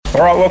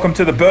All right, welcome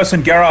to the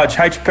Burson Garage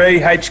HP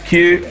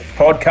HQ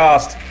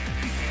podcast.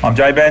 I'm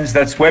Jay Benz,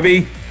 that's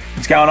Webby.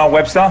 What's going on,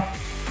 Webster?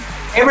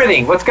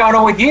 Everything. What's going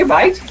on with you,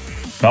 mate?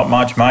 Not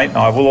much, mate.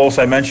 I will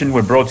also mention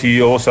we're brought to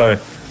you also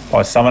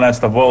by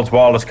Summernats, the world's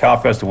wildest car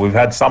festival. We've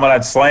had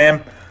Summernats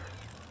Slam.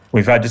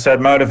 We've just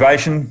had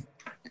Motivation.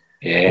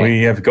 Yeah.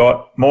 We have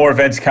got more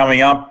events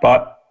coming up,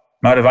 but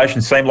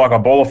Motivation seemed like a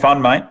ball of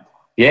fun, mate.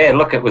 Yeah,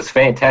 look, it was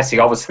fantastic.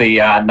 Obviously,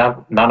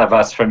 none of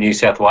us from New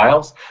South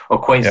Wales or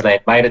Queensland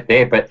made it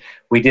there, but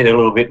we did it a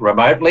little bit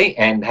remotely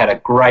and had a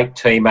great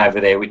team over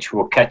there, which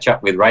we'll catch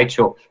up with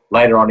Rachel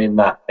later on in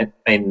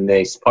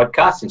this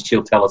podcast, and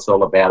she'll tell us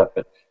all about it.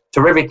 But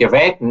terrific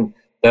event, and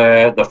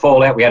the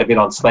fallout, we had a bit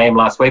on Slam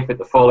last week, but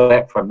the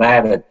fallout from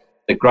that, and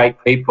the great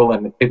people,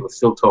 and the people are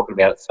still talking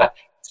about it. So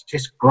it's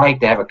just great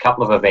to have a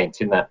couple of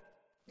events in that.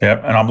 Yeah,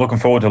 and I'm looking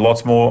forward to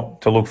lots more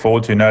to look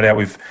forward to. No doubt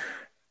we've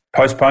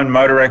postponed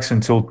MotorX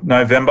until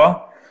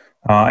November,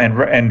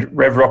 and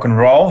Rev Rock and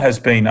Roll has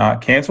been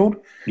cancelled.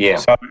 Yeah.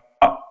 So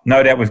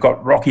no doubt we've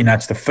got Rocky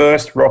Nats, the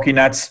first Rocky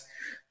Nats,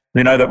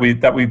 that we're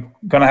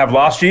going to have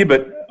last year,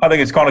 but I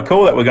think it's kind of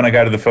cool that we're going to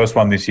go to the first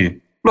one this year.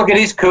 Look, it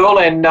is cool,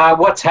 and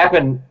what's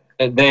happened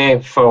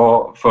there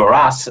for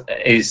us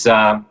is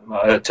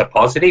to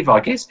positive,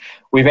 I guess.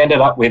 We've ended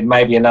up with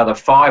maybe another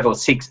 5 or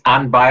 6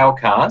 unbailed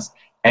cars,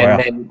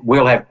 and then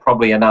we'll have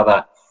probably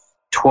another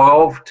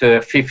 12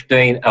 to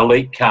 15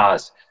 elite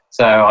cars.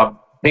 So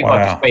people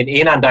have just been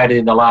inundated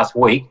in the last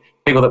week,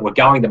 people that were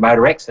going to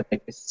MotorX, and they're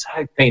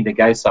so keen to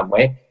go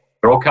somewhere.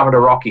 They're all coming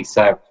to Rocky.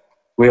 So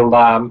we'll,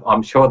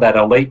 I'm sure that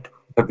elite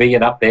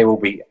pavilion up there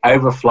will be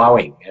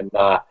overflowing, and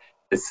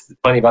there's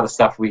plenty of other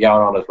stuff will be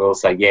going on as well.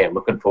 So, yeah,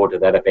 looking forward to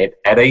that event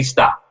at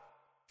Easter.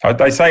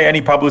 They say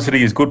any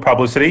publicity is good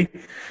publicity,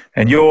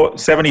 and your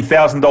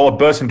 $70,000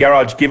 Burson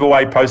Garage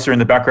giveaway poster in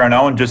the background,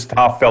 Owen, just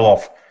half fell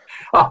off.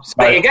 Oh, so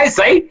there you go,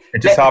 see?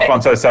 It just half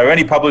on. So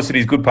any publicity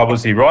is good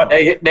publicity,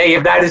 right? Now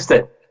you've noticed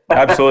it.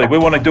 Absolutely. We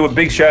want to do a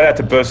big shout out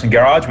to Burson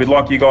Garage. We'd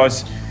like you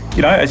guys,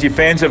 as you're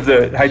fans of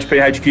the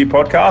HPHQ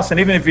podcast, and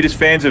even if you're just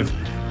fans of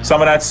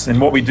Summernats and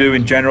what we do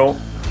in general,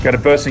 go to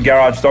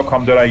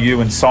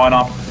bursongarage.com.au and sign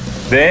up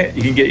there.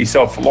 You can get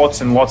yourself lots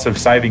and lots of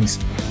savings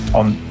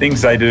on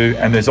things they do,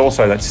 and there's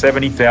also that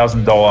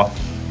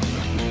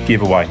 $70,000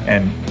 giveaway.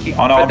 And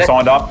I know I'm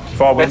signed up.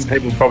 If I win,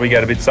 people probably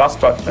get a bit sus,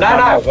 but no.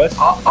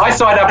 I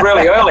signed up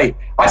really early.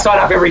 I sign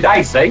up every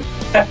day, see?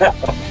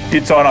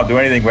 You'd sign up to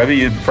anything, Webby.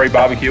 You'd free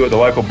barbecue at the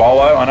local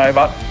bolo, I know,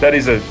 but that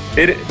is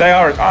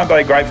aren't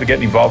they great for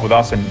getting involved with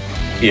us? And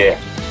yeah.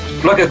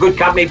 Look, a good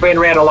company, been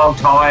around a long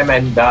time,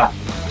 and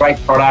great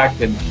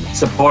product, and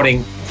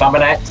supporting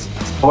Summernats,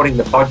 supporting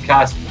the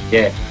podcast.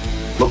 Yeah,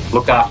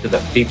 look after the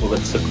people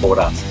that support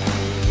us.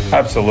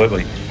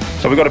 Absolutely.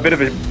 So we've got a bit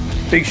of a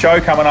big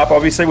show coming up,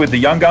 obviously, with the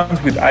Young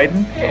Guns, with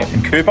Aiden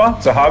and Cooper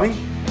Zahavi.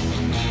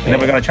 And then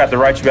we're going to chat to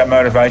Rach about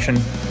Motivation.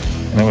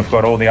 And then we've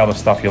got all the other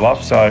stuff you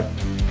love. So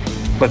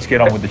let's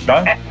get on with the show.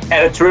 And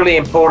it's really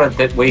important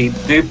that we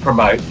do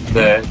promote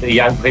the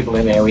young people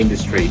in our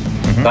industry.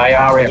 Mm-hmm. They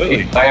are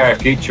our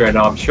future, and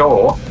I'm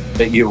sure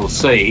that you will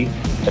see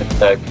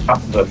that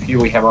the few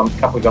we have on, a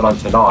couple we got on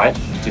tonight,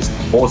 just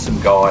awesome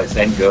guys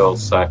and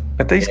girls. So,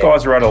 but these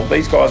guys are at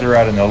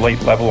an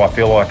elite level, I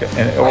feel like,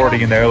 and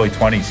already in their early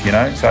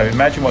 20s, So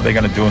imagine what they're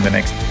going to do in the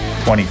next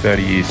 20,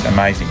 30 years.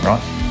 Amazing,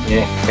 right?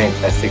 Yeah,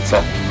 fantastic.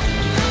 So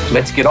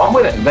let's get on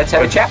with it and let's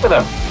have a chat with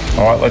them.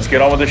 All right, let's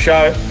get on with the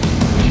show.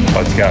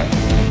 Let's go.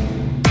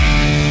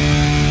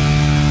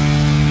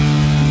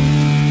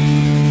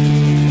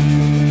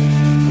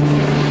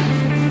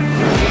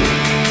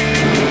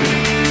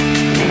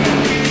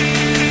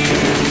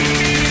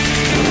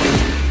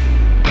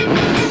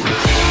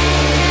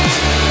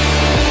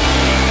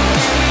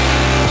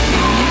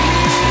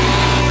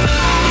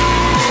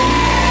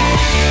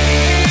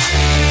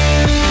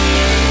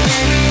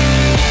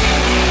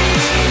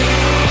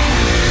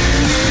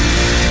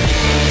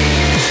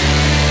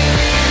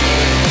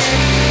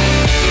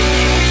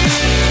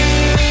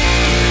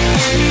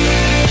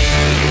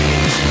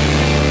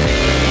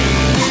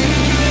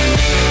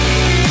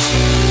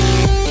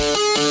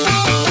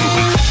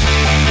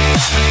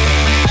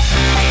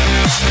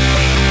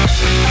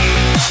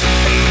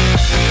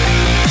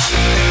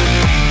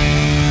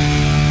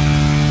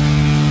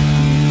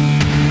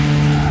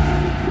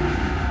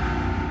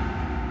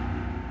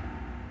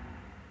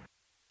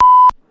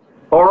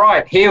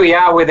 Here we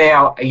are with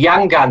our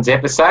Young Guns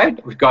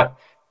episode. We've got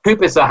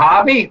Cooper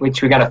Zahavi,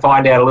 which we're going to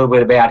find out a little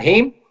bit about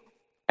him.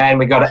 And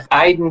we've got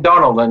Aiden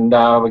Donald, and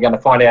we're going to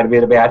find out a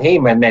bit about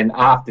him. And then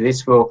after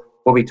this, we'll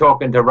be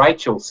talking to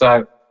Rachel.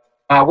 So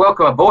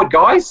welcome aboard,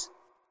 guys.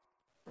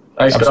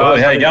 Thanks,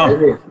 absolutely. How you going? How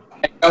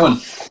you going?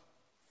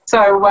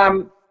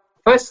 So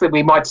firstly,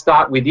 we might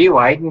start with you,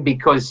 Aiden,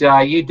 because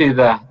you do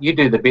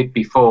the bit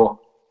before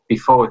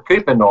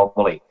Cooper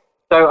normally.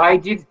 So,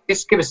 Aiden,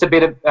 just give us a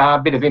bit of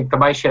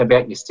information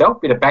about yourself,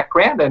 a bit of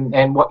background,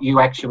 and what you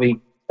actually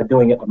are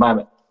doing at the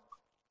moment.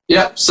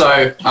 Yep.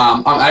 So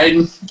I'm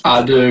Aiden.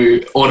 I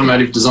do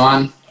automotive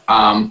design.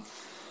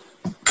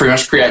 Pretty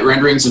much create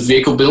renderings of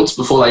vehicle builds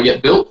before they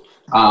get built.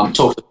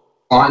 Talk to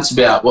clients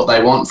about what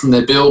they want from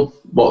their build,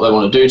 what they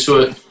want to do to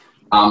it,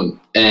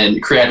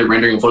 and create a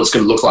rendering of what it's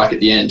going to look like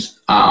at the end.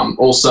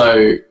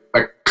 Also,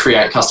 I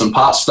create custom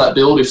parts for that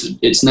build if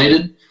it's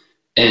needed,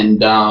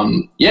 and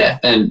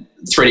and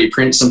 3D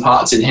print some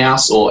parts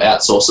in-house or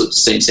outsource it to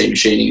CNC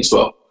machining as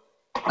well.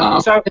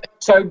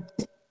 So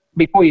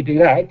before you do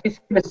that,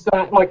 just give us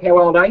like how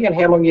old are you and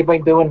how long you've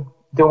been doing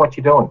what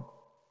you're doing?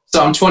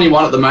 So I'm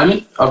 21 at the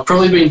moment. I've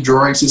probably been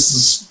drawing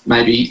since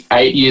maybe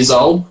 8 years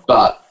old,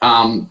 but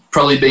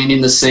probably been in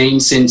the scene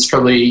since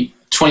probably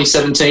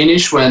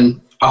 2017-ish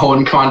when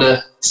Owen kind of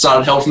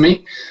started helping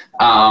me.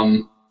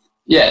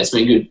 It's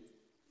been good.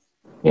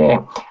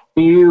 Yeah.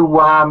 You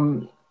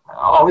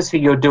obviously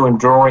you're doing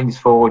drawings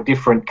for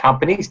different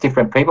companies,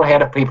 different people. How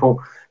do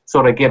people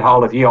sort of get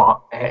hold of you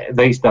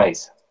these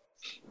days?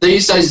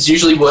 These days it's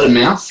usually word of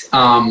mouth.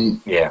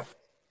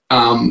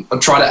 I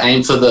try to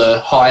aim for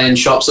the high-end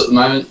shops at the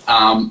moment,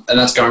 and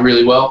that's going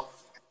really well.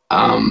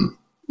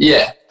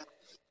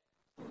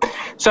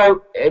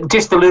 So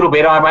just a little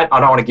bit, I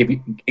don't want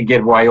to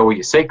give away all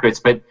your secrets,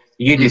 but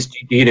you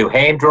do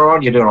hand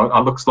drawing, you're doing, it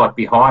looks like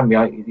behind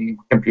the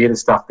computer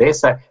stuff there.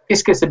 So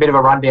just give us a bit of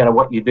a rundown of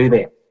what you do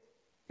there.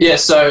 Yeah,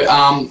 so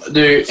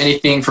do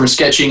anything from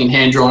sketching and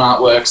hand-drawn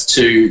artworks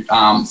to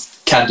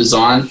CAD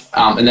design,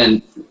 and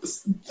then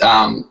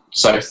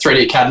so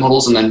 3D CAD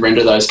models and then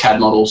render those CAD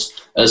models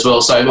as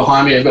well. So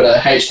behind me I've got a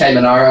HK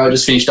Monaro I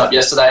just finished up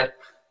yesterday.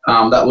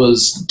 That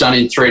was done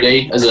in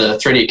 3D as a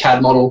 3D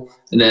CAD model,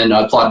 and then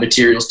I applied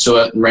materials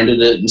to it and rendered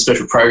it in a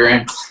special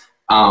program.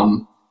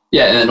 And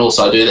then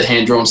also I do the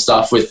hand-drawn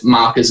stuff with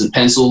markers and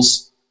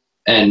pencils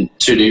and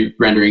to do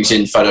renderings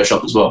in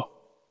Photoshop as well.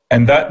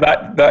 And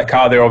that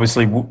car there,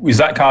 obviously, is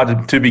that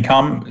car to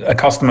become a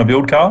customer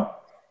build car?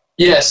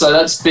 Yeah, so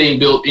that's being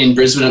built in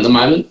Brisbane at the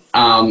moment.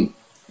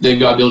 The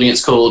guy building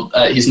it's called,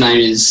 his name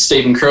is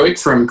Stephen Kruick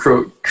from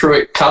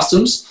Kruick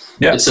Customs.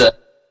 Yep. It's a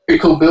pretty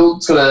cool build.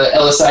 It's got a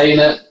LSA in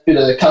it, bit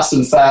of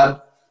custom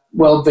fab,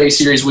 Weld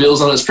V-Series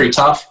wheels on it. It's pretty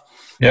tough.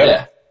 Yep.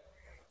 Yeah.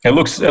 It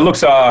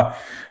looks.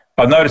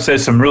 I've noticed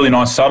there's some really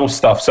nice subtle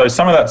stuff. So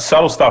some of that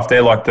subtle stuff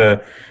there, like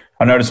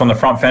I noticed on the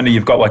front fender,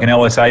 you've got like an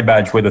LSA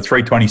badge where the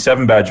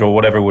 327 badge or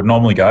whatever would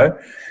normally go,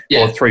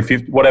 or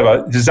 350,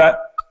 whatever. Is that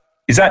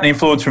an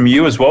influence from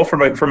you as well,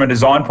 from a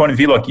design point of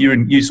view? Like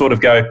you sort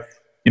of go,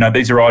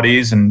 these are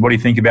ideas, and what do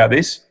you think about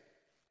this?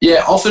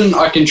 Yeah, often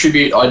I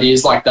contribute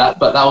ideas like that,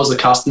 but that was a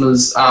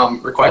customer's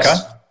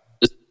request. Okay.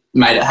 Just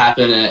made it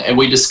happen, and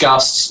we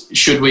discussed,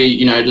 should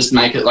we, just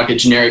make it like a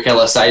generic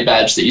LSA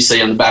badge that you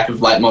see on the back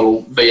of late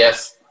model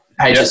VF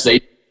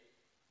HSV,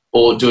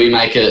 or do we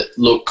make it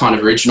look kind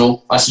of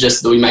original? I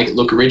suggested that we make it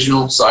look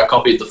original, so I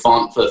copied the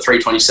font for the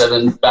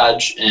 327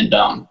 badge and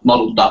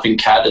modelled it up in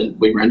CAD, and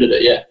we rendered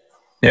it,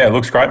 Yeah, it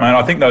looks great, mate.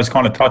 I think those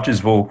kind of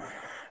touches will,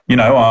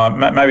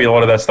 maybe a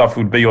lot of that stuff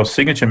would be your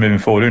signature moving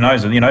forward. Who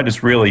knows?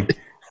 Just really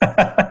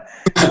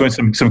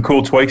doing some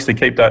cool tweaks to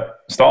keep that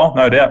style,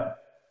 no doubt.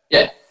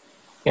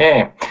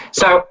 Yeah.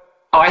 So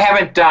I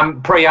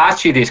haven't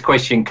pre-asked you this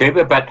question,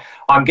 Cooper, but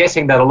I'm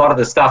guessing that a lot of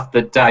the stuff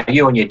that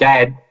you and your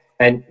dad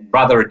and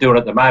brother are doing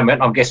at the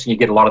moment, I'm guessing you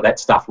get a lot of that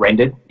stuff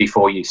rendered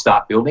before you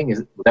start building.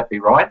 Would that be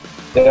right?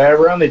 Yeah,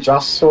 we're only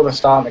just sort of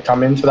starting to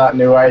come into that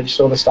new age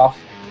sort of stuff.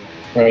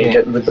 You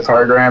get with the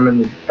program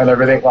and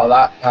everything like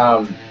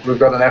that. We've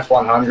got an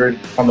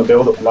F100 on the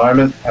build at the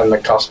moment, and the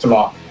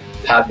customer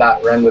had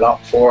that rendered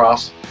up for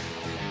us.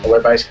 And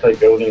we're basically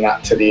building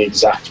that to the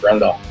exact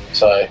render.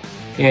 So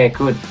yeah,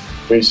 good.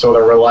 We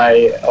sort of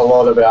relay a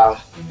lot of our,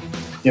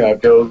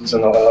 builds,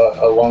 and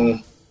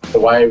along the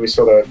way we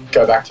sort of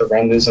go back to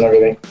renders and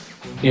everything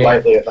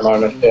lately at the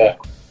moment. Yeah.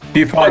 Do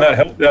you find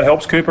that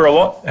helps Cooper a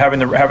lot,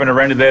 having a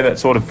render there that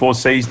sort of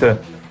foresees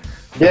the?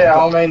 Yeah,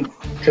 I mean,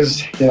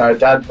 because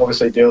Dad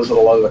obviously deals with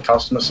a lot of the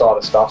customer side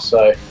of stuff,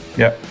 so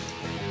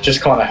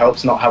just kind of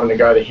helps not having to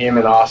go to him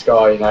and ask,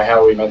 how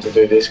are we meant to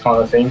do this kind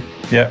of thing.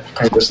 Yeah,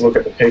 I can just look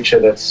at the picture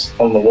that's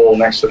on the wall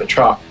next to the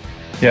truck.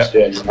 Yeah,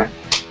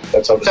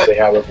 that's obviously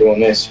how we're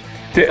doing this.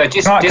 So I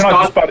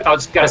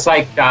was going to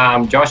say,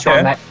 Josh,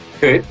 on that,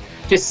 Coop,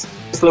 just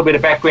a little bit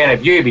of background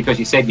of you, because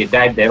you said your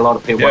dad did. A lot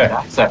of people want to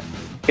know. So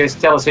just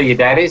tell us who your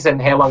dad is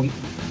and how long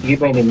you've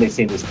been in this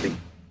industry.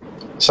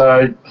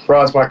 So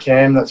Rise by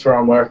Cam, that's where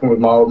I'm working with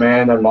my old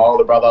man and my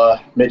older brother,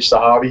 Mitch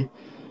Sahabi.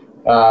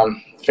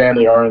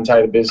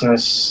 Family-orientated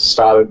business,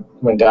 started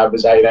when Dad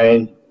was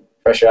 18,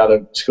 fresh out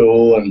of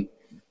school, and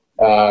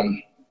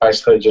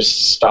basically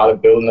just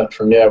started building it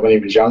from when he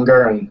was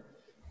younger, and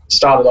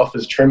started off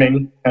as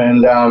trimming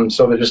and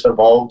sort of just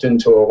evolved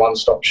into a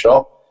one-stop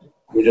shop.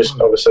 We just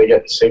obviously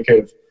get sick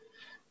of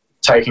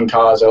taking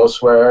cars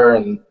elsewhere,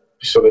 and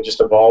sort of just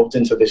evolved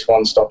into this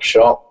one-stop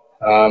shop.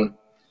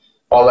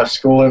 I left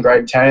school in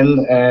grade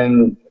 10,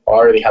 and I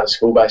already had a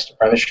school-based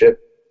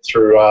apprenticeship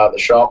through the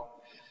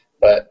shop.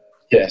 But,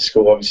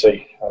 school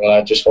obviously,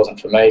 it just wasn't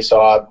for me. So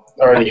I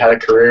already had a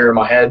career in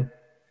my head.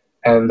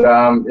 And,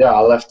 I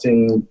left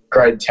in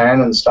grade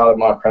 10 and started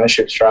my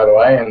apprenticeship straight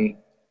away. And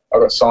I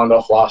got signed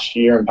off last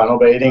year in panel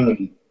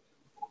beating.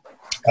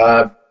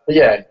 And,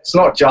 it's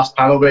not just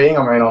panel beating.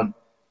 I mean, I'm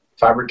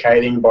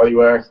fabricating,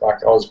 bodywork.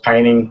 Like I was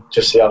painting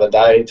just the other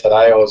day.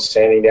 Today I was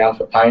sanding down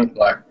for paint.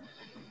 Like,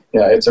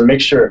 it's a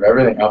mixture of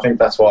everything. I think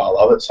that's why I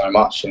love it so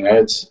much.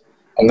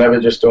 I'm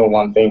never just doing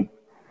one thing.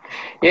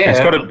 Yeah. It's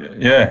got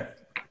to,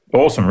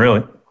 awesome,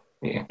 really.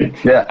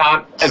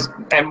 Yeah.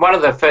 And one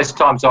of the first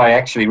times I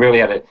actually really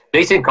had a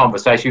decent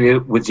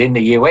conversation was in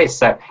the US.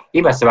 So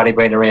you must have only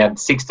been around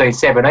 16,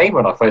 17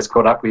 when I first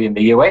caught up with you in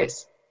the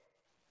US.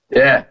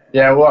 Yeah.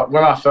 Well,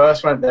 when I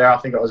first went there, I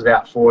think it was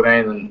about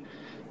 14, and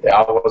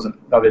I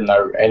didn't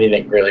know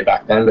anything really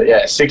back then.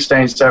 But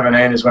 16,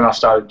 17 is when I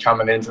started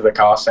coming into the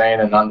car scene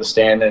and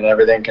understanding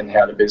everything and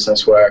how the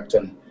business worked,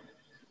 and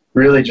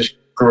really just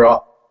grew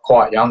up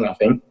quite young, I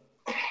think.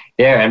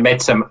 Yeah, and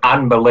met some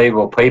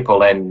unbelievable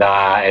people and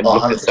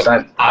looked at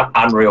some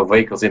unreal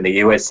vehicles in the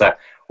US. So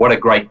what a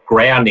great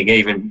grounding,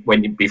 even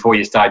before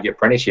you started your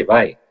apprenticeship,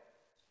 eh?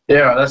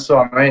 Yeah, that's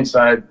what I mean.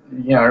 So,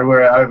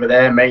 we're over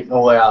there meeting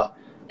all our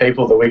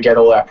people that we get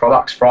all our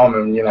products from,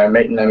 and,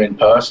 meeting them in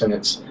person.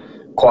 It's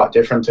quite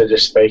different to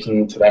just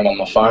speaking to them on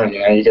the phone.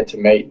 You get to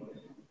meet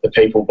the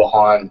people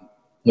behind,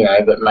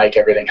 that make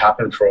everything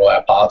happen for all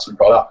our parts and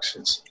products.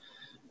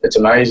 It's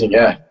amazing,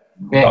 yeah.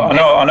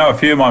 I know a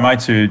few of my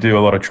mates who do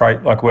a lot of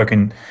trade, like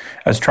working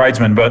as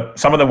tradesmen, but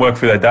some of them work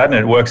for their dad and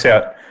it works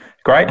out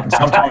great. And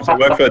sometimes they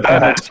work for their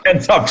dad and it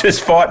ends up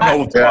just fighting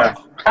all the time.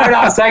 Don't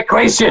ask that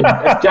question,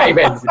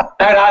 Jabez. Don't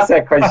ask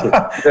that question.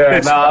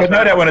 But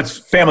no doubt when it's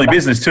family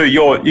business too,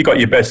 you got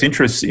your best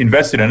interests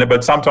invested in it.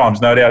 But sometimes,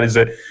 no doubt, is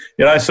that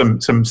some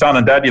son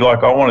and dad, you're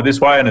like, I want it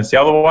this way, and it's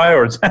the other way,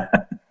 or it's.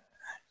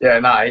 Yeah,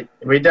 no,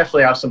 we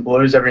definitely have some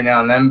blues every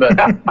now and then, but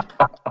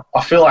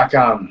I feel like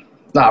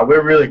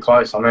we're really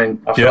close. I mean,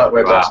 I feel like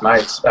we're best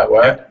mates at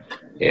work.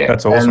 Yeah,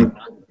 that's awesome. And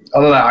I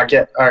don't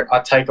know. I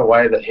take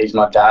away that he's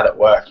my dad at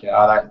work.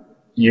 I don't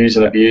use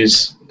and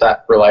abuse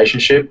that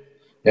relationship.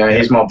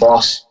 He's my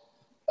boss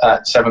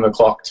at 7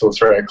 o'clock till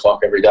 3 o'clock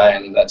every day,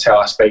 and that's how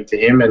I speak to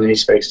him, and he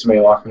speaks to me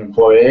like an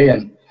employee.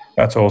 And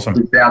that's awesome.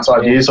 We bounce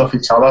ideas off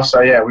each other. So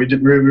we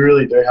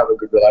really do have a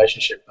good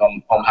relationship.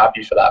 I'm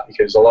happy for that,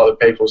 because a lot of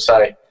people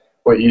say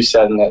what you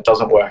said and it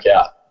doesn't work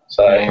out.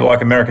 So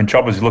like American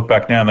Choppers, you look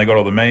back now and they got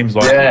all the memes.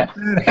 Like,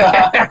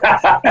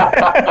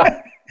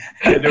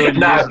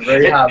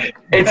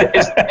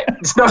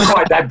 it's not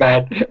quite that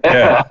bad.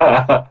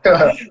 Yeah.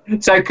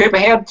 So Cooper,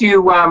 how do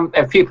you?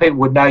 A few people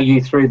would know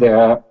you through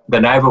the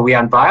Nova we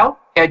unveiled.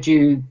 How would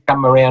you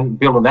come around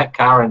building that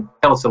car, and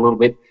tell us a little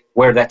bit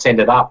where that's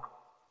ended up?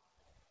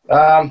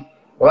 Well,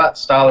 that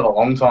started a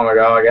long time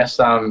ago, I guess.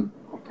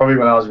 Probably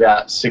when I was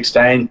about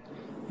 16.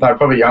 No,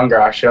 probably younger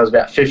actually. I was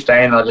about 15.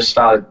 And I just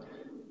started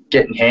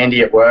getting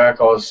handy at work.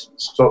 I was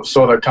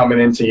sort of coming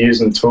into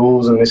using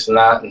tools and this and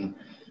that, and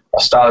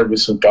I started with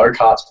some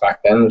go-karts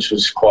back then, which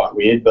was quite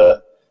weird.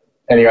 But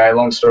anyway,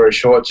 long story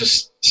short,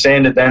 just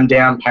sanded them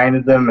down,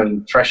 painted them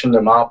and freshened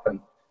them up,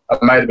 and I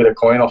made a bit of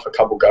coin off a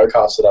couple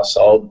go-karts that I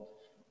sold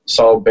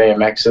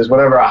BMXs,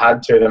 whatever I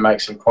had to make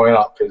some coin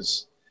up,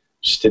 because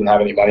just didn't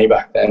have any money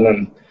back then.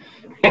 And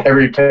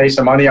every piece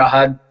of money I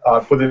had, I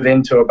put it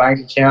into a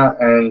bank account,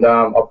 and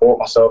I bought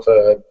myself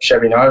a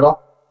Chevy Nova.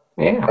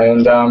 Yeah.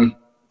 And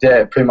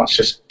pretty much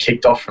just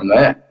kicked off from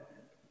there.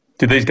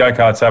 Did these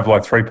go-karts have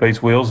like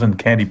 3-piece wheels and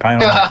candy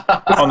paint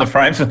on the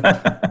frames? Yeah,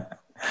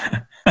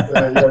 they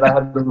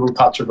had the little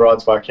touch of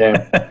rides by Cam.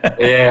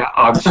 Yeah,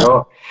 I'm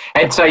sure.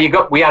 And so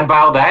we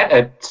unveiled that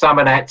at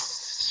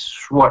Summernats,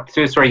 2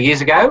 or 3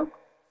 years ago?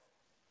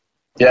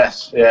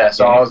 Yes, yeah.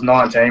 So I was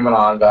 19 when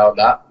I unveiled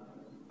that.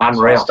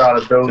 Unreal. So I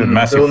started building.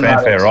 Massive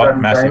fanfare, right?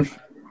 Massive.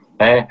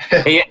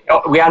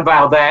 We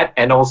unveiled that,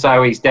 and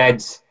also his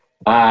dad's.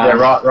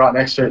 Right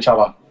next to each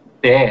other.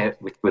 Yeah,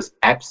 which was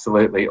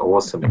absolutely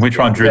awesome. And which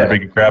one drew the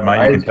bigger crowd,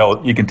 mate?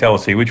 You can tell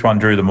us here. Which one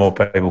drew the more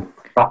people?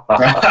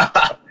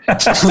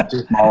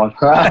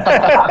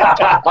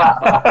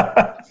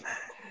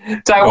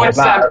 So what's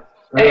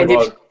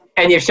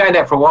and you've shown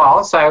that for a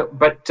while. So,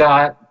 but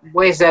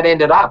where's that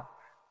ended up?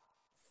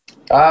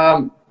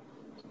 I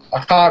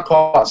can't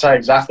quite say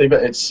exactly,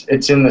 but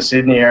it's in the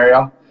Sydney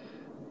area.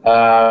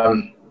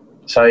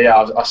 So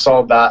yeah, I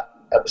sold that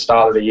at the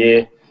start of the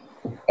year,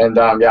 and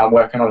I'm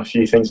working on a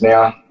few things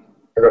now.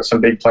 I've got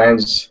some big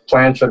plans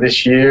planned for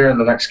this year and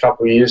the next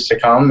couple of years to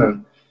come,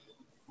 and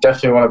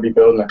definitely want to be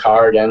building a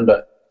car again,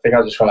 but I think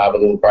I just want to have a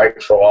little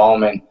break for a while. I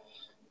mean,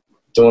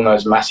 doing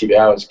those massive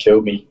hours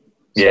killed me.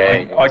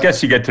 Yeah, I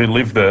guess you get to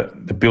live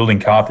the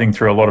building car thing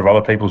through a lot of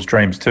other people's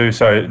dreams too.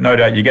 So no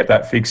doubt you get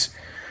that fix,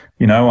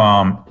 in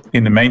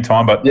the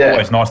meantime, but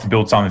always nice to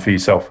build something for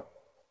yourself.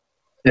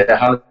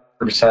 Yeah,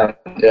 100%,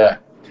 yeah.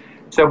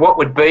 So what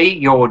would be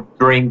your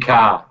dream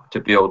car to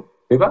build,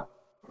 Cooper?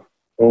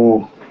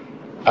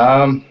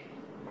 I've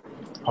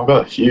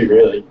got a few,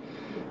 really.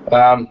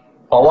 I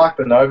like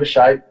the Nova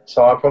shape,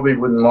 so I probably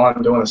wouldn't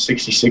mind doing a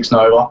 66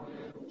 Nova.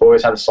 I've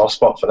always had a soft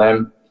spot for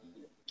them.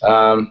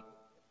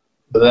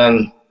 But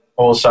then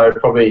also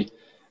probably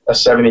a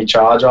 70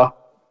 Charger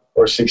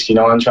or a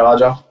 69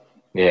 Charger.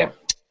 Yeah.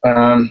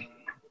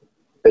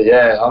 But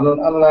yeah, I don't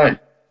know.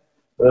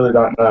 Really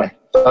don't know.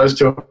 Those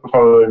two are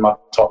probably my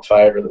top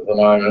favourite at the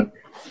moment.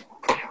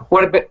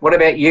 What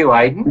about you,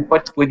 Aiden?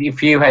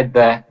 If you had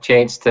the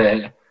chance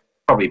to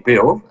probably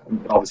build,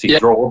 obviously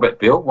draw, but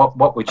build,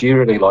 what would you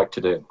really like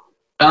to do?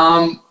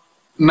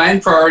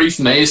 Main priority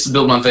for me is to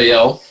build my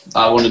VL.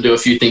 I want to do a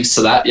few things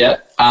to that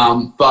yet,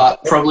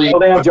 but probably. Settle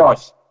down,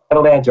 Josh.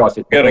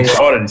 Get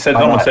excited.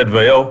 Someone said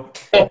VL.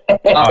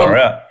 All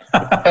right.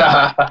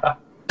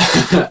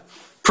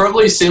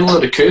 Probably similar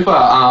to Cooper.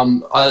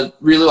 I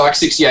really like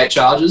 68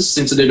 charges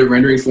since I did a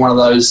rendering for one of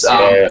those.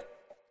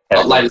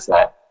 Latest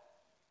that.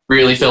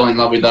 Really fell in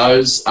love with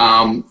those.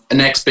 An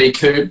XB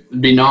coupe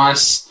would be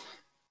nice.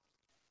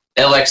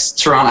 LX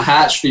Tirana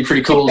hatch would be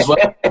pretty cool as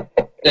well.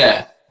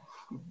 Yeah.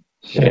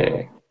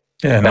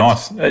 Yeah,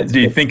 nice.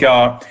 Do you think,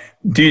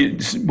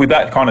 with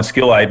that kind of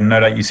skill, Aiden, no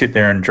doubt you sit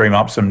there and dream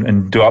up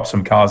and do up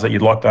some cars that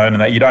you'd like to own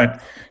and that you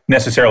don't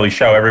necessarily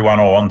show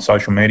everyone or on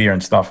social media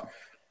and stuff?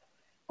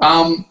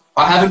 I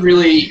haven't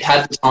really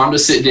had the time to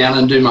sit down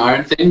and do my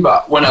own thing,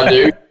 but when I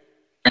do,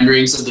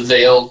 renderings of the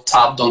VL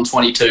tubbed on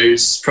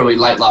 22s probably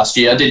late last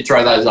year. I did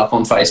throw those up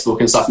on Facebook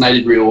and stuff, and they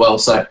did real well.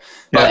 So,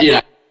 but you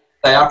know,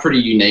 they are pretty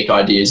unique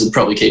ideas, and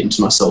probably keep them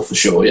to myself for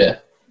sure. Yeah.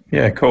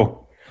 Yeah.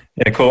 Cool.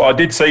 Yeah. Cool. I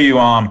did see you.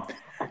 I'm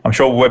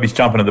sure Webby's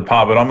jumping at the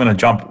part, but I'm going to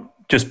jump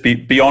just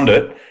beyond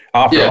it.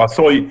 After I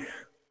saw you,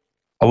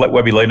 I'll let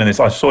Webby lead on this.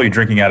 I saw you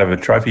drinking out of a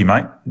trophy,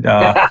 mate.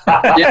 Yeah.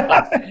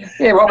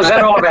 What was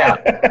that all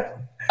about?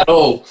 At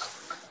all.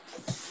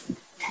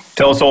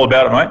 Tell us all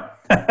about it, mate.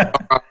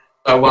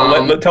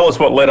 So, tell us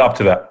what led up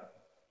to that.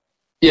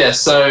 Yeah,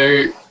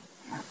 so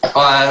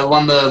I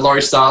won the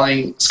Laurie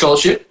Starling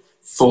scholarship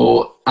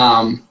for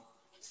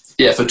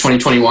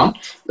 2021.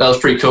 That was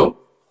pretty cool.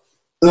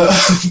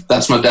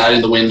 That's my dad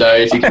in the window,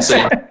 if you can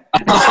see.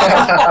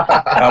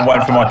 I'm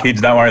waiting for my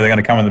kids. Don't worry, they're going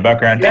to come in the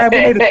background. Dad,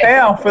 we need a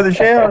towel for the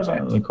shower.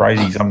 Something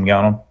crazy, something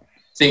going on.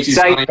 Thinks he's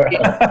so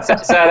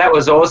that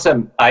was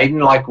awesome,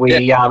 Aiden. Like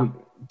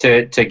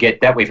to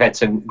get that, we've had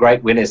some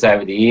great winners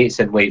over the years,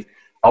 and we've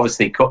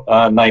obviously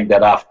named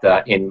that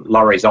after in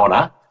Laurie's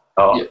honour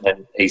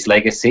and his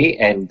legacy.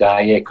 And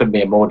couldn't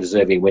be a more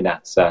deserving winner.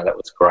 So that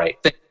was great.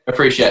 I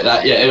appreciate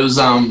that. Yeah, it was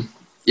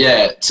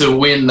to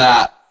win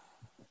that.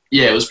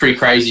 Yeah, it was pretty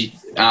crazy.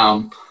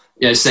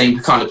 Seeing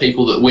the kind of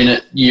people that win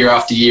it year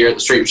after year at the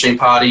Street Machine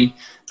Party.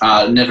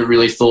 Never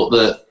really thought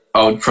that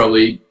I would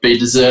probably be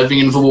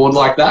deserving of an award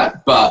like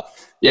that. But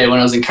yeah, when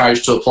I was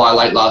encouraged to apply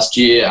late last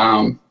year,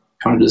 kind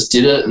of just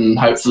did it and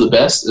hoped for the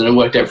best, and it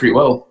worked out pretty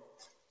well.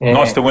 Yeah.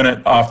 Nice to win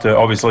it after,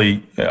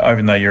 obviously,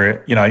 even though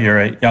you're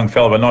a young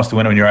fella, but nice to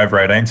win it when you're over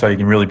 18, so you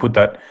can really put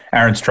that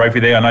Aaron's trophy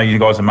there. I know you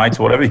guys are mates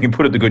or whatever. You can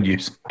put it to good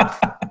use.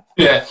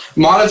 Yeah,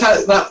 might have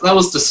had that. That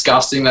was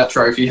disgusting. That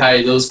trophy.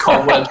 Hey, there was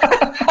cobweb.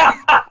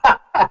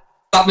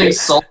 Something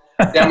soft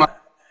down my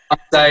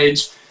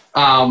stage.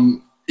 I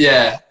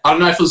don't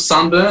know if it was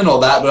sunburn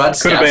or that, but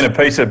could have been a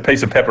piece of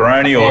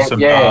pepperoni or some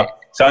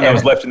something that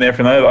was left in there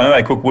from there. I know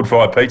they cook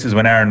wood-fired pizzas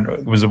when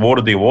Aaron was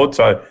awarded the award,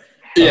 so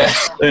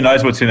who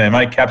knows what's in there,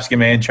 mate?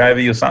 Capsicum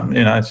anchovy or something,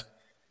 who knows?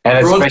 And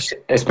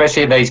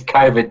especially in these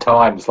COVID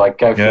times, like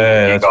go for you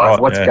guys. Right,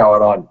 what's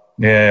going on?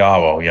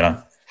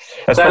 Yeah,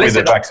 that's probably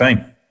the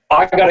vaccine.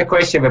 I've got a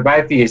question for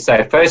both of you.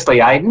 So, firstly,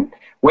 Aiden,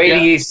 where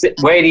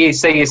do you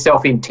see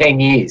yourself in 10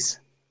 years?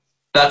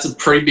 That's a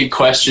pretty big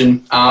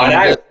question. I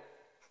know.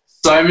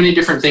 So many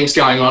different things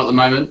going on at the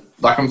moment.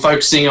 Like, I'm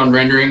focusing on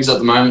renderings at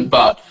the moment,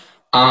 but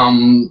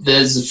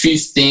there's a few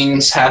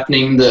things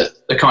happening that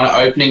are kind of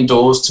opening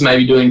doors to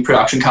maybe doing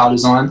production car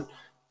design.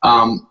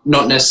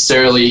 Not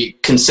necessarily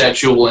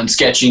conceptual and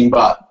sketching,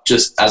 but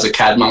just as a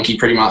CAD monkey,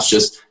 pretty much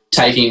just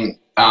taking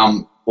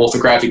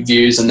orthographic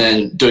views and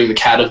then doing the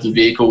CAD of the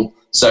vehicle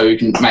so we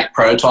can make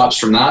prototypes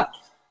from that.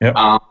 Yep.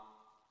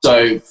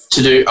 So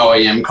to do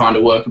OEM kind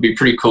of work would be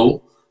pretty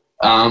cool.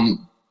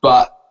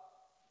 But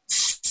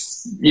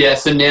yeah,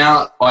 for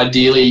now,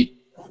 ideally,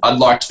 I'd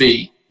like to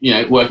be,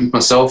 working for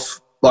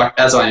myself like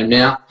as I am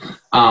now,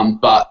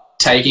 but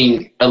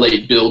taking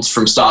elite builds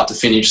from start to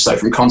finish, so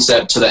from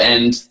concept to the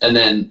end, and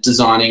then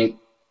designing,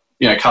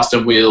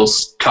 custom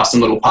wheels, custom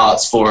little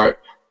parts for it,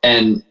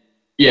 and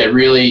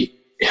really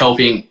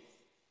helping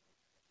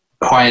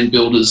high-end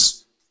builders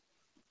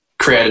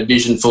create a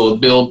vision for the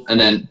build and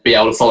then be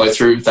able to follow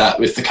through with that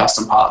with the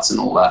custom parts and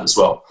all that as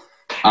well.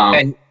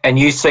 And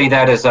you see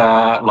that as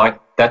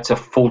that's a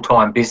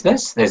full-time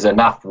business? There's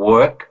enough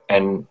work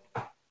and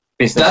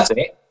business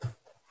there?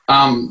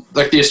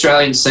 Like the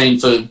Australian scene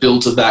for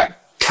builds of that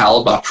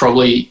caliber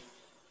probably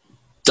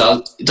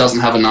doesn't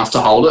have enough to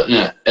hold it,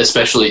 and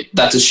especially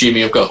that's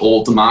assuming I've got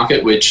all of the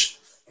market, which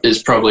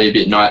is probably a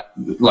bit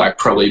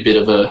probably a bit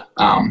of a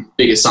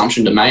big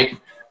assumption to make.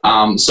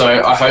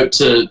 So I hope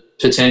to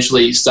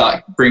potentially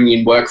start bringing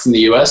in work from the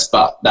US,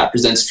 but that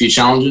presents a few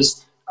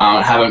challenges.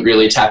 I haven't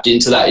really tapped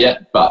into that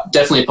yet, but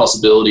definitely a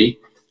possibility.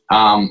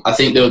 I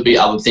think there would be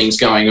other things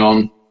going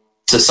on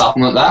to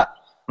supplement that.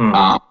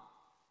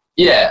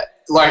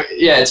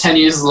 10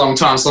 years is a long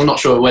time, so I'm not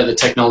sure where the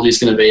technology is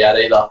going to be at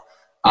either.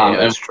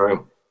 That's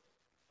true.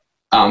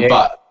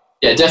 But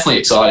yeah, definitely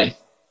exciting.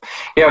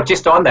 Yeah,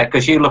 just on that,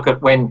 because you look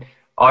at when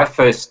I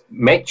first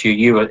met you,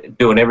 you were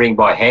doing everything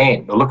by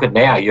hand. Look at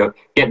now, you're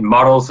getting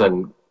models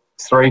and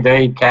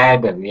 3D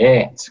CAD, and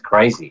it's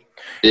crazy.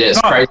 Yeah,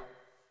 it's crazy.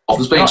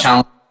 It's been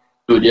challenging.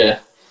 Good, yeah.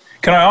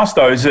 Can I ask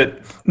though, is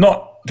it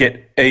not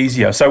get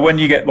easier? So when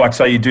you get, like,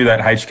 say you do that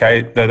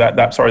HK,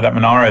 that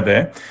Monaro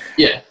there.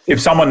 Yeah.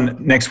 If someone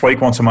next week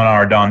wants a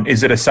Monaro done,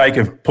 is it a sake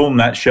of pulling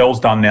that shell's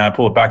done now,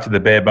 pull it back to the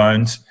bare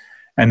bones,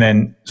 and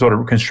then sort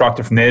of construct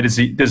it from there?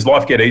 Does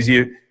life get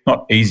easier?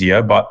 Not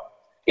easier, but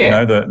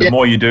the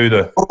more you do,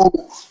 the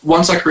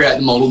once I create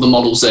the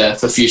model's there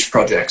for future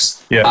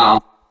projects. Yeah.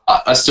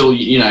 I still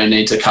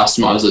need to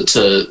customize it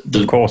to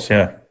the. Of course,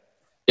 yeah.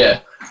 Yeah.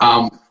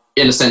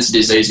 In a sense, it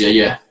is easier.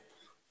 Yeah.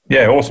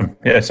 Yeah, awesome.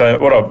 Yeah, so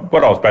what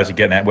I was basically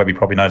getting at, Webby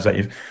probably knows that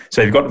you've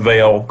got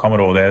VL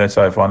Commodore there,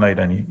 so if I need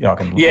any, I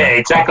can... Yeah,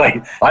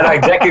 exactly. I know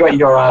exactly what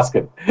you're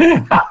asking.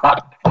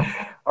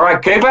 All right,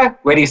 Cooper,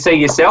 where do you see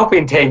yourself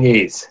in 10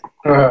 years?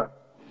 You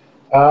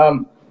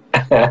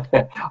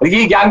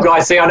young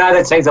guys, see, I know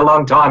that seems a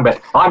long time, but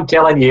I'm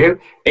telling you,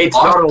 it's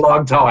not a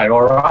long time,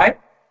 all right?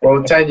 Well,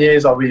 in 10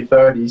 years, I'll be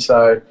 30,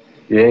 so...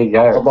 There you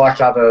go. I'd like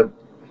to have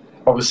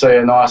obviously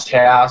a nice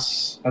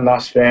house, a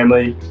nice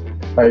family,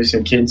 maybe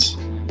some kids.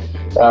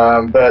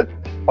 But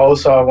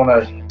also I want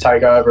to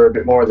take over a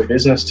bit more of the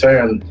business too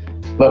and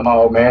let my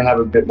old man have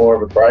a bit more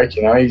of a break.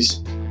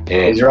 He's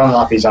running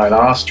up his own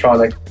ass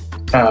trying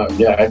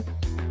to,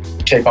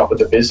 keep up with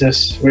the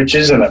business, which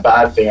isn't a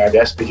bad thing, I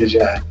guess, because,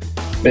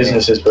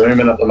 business is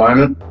booming at the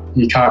moment.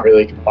 You can't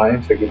really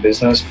complain for good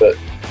business, but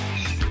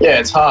yeah,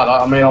 it's hard.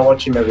 I mean, I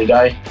watch him every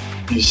day.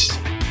 He's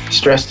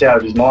stressed out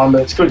of his mind,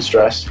 but it's good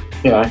stress.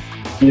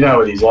 You know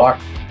what he's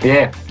like.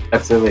 Yeah.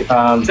 Absolutely.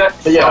 I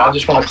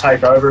just want to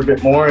take over a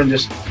bit more and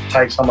just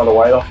take some of the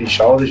weight off his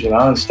shoulders,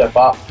 and step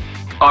up.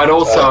 I'd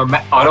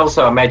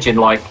also imagine,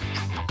 like,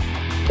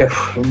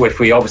 if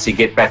we obviously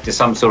get back to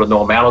some sort of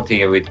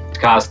normality with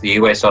cars to the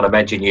US, I'd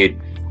imagine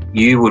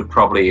you would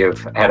probably have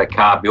had a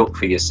car built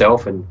for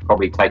yourself and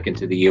probably taken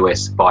to the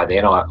US by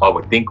then, I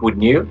would think,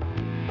 wouldn't you?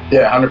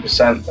 Yeah,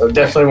 100%. I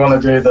definitely want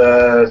to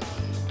do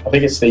I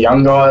think it's the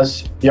young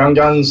guns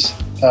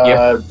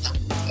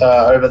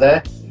over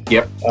there.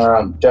 Yep.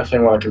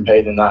 Definitely want to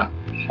compete in that.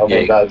 I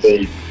think that'd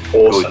be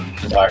awesome.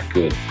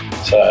 Good.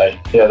 So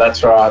yeah,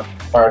 that's right.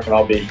 I reckon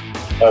I'll be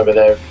over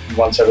there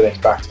once everything's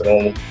back to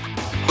normal.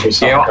 Do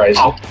something crazy.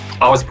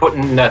 I was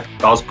putting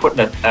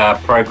a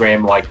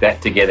program like that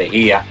together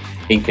here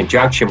in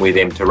conjunction with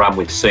them to run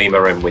with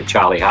SEMA and with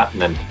Charlie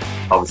Hutton, and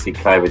obviously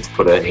COVID's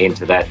put an end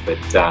to that. But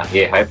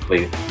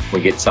hopefully we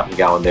get something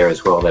going there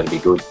as well. That'd be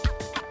good.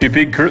 You're a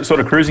big sort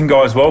of cruising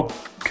guy as well,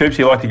 Coops.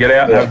 You like to get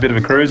out and have a bit of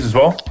a cruise as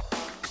well?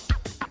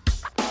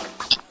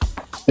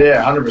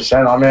 Yeah,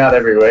 100%. I'm out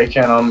every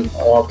weekend.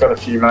 I've got a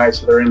few mates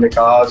that are into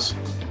cars.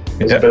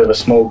 There's a bit of a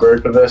small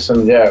group of us,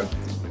 and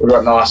we've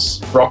got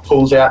nice rock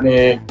pools out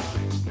near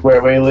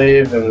where we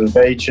live and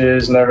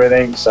beaches and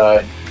everything.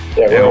 So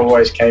we're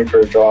always keen for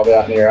a drive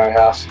out near our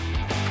house.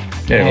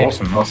 Yeah,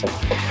 awesome.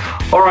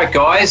 All right,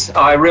 guys,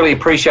 I really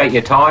appreciate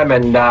your time,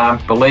 and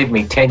believe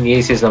me, 10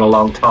 years isn't a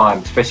long time,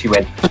 especially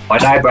when I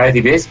know both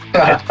of you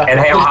and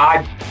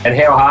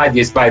how hard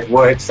you both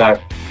work.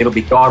 So it'll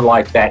be gone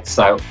like that.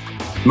 So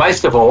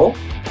most of all,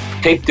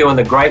 keep doing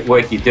the great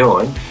work you're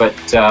doing, but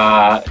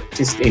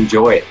just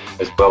enjoy it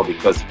as well,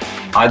 because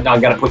I'm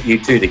going to put you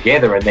two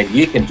together, and then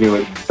you can do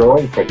a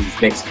drawing for his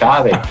next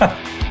car then.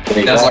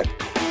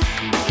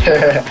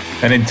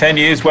 And in 10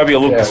 years, Webby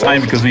will look the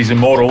same because he's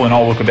immortal, and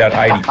I'll look about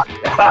 80.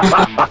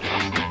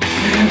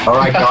 All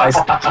right, guys.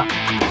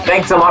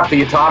 Thanks a lot for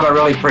your time. I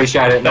really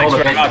appreciate it. Thanks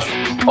very much.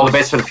 All the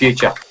best for the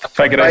future.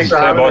 Take it easy,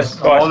 boys.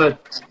 Bye.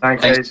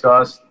 Thanks,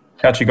 guys.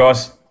 Catch you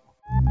guys.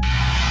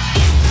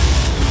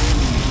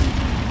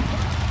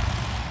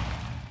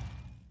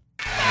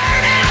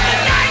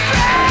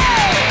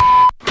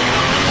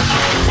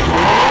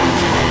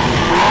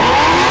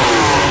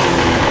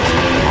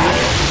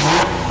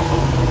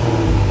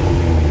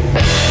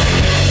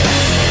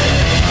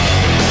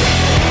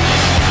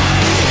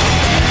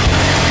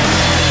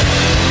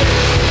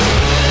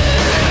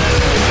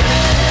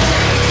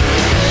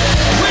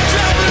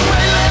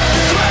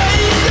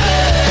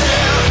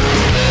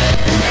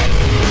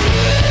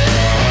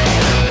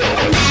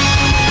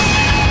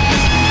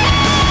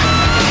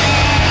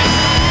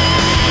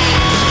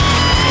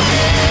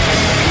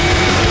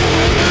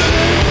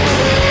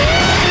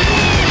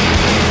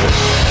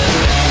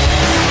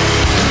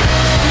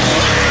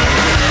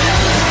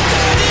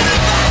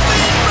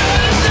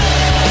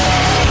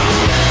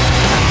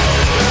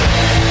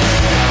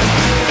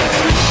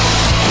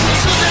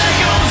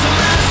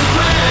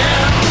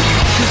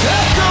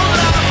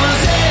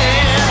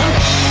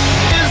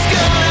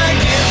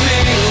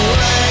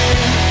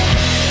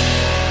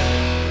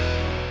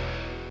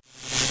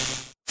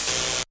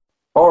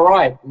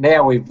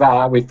 Now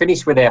we've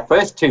finished with our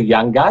first two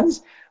young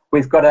guns.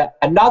 We've got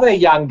another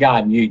young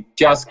gun. You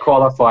just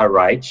qualify,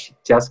 Rach.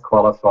 Just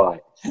qualify.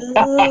 So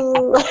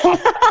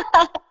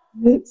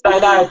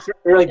no, it's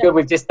really good.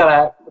 We've just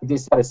had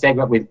a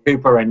segment with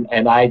Cooper and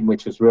Aidan,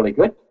 which was really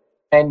good.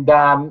 And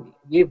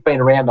you've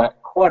been around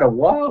quite a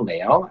while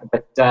now,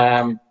 but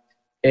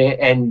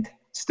and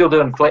still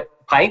doing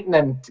painting.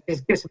 And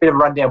just give us a bit of a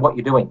rundown what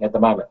you're doing at the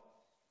moment.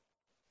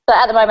 So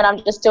at the moment,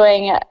 I'm just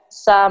doing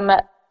some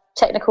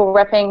technical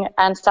repping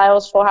and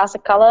sales for House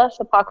of Colour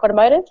for Park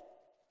Automotive.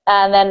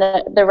 And then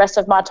the rest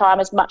of my time,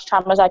 as much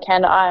time as I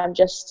can, I am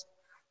just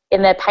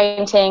in there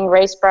painting,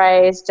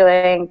 resprays,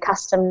 doing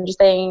custom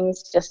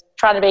things, just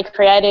trying to be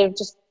creative,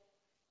 just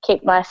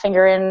keep my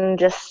finger in,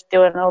 just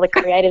doing all the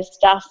creative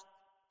stuff.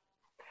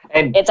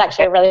 And it's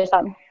actually really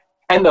fun.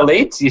 And the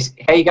lids,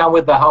 how you going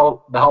with the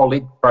whole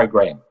lid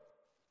program?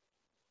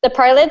 The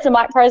Pro lids, the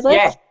Mike Pro's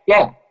lids?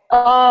 Yeah.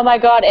 Oh my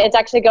God, it's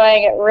actually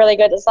going really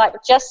good. It's like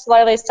just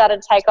slowly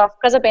started to take off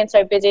because I've been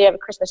so busy over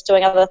Christmas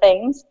doing other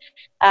things.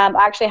 I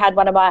actually had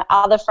one of my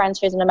other friends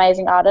who's an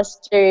amazing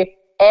artist do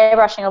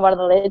airbrushing on one of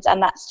the lids,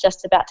 and that's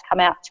just about to come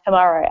out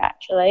tomorrow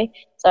actually.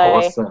 So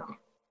awesome.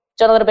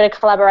 Doing a little bit of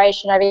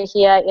collaboration over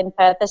here in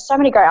Perth. There's so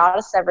many great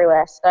artists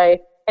everywhere. So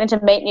getting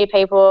to meet new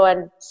people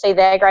and see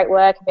their great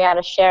work and be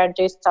able to share and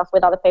do stuff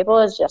with other people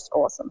is just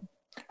awesome.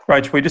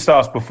 Rach, we just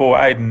asked before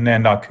Aidan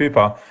and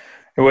Cooper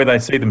where they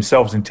see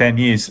themselves in 10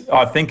 years.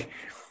 I think,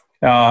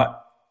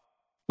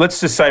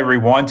 let's just say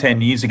rewind 10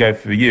 years ago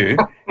for you.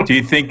 Do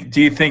you think,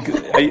 you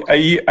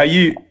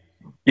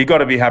got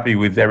to be happy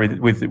with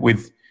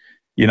with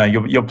you know,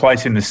 your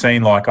place in the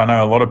scene? Like, I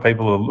know a lot of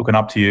people are looking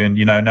up to you, and,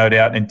 you know, no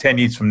doubt in 10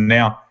 years from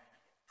now,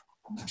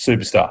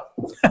 superstar.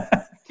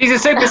 He's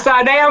a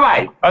superstar now,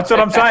 mate. That's what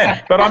I'm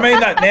saying. But I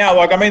mean that now.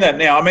 Like, I mean that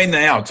now. I mean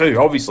now too,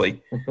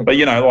 obviously. But,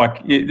 you know,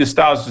 like, the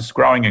star's just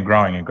growing and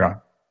growing and growing.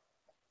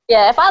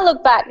 Yeah, if I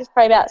look back, it's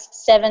probably about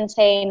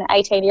 17,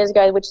 18 years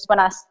ago, which is when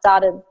I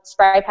started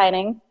spray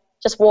painting,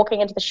 just walking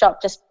into the shop,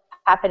 just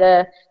happy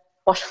to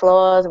wash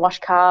floors and wash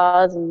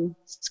cars and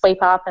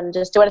sweep up and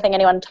just do anything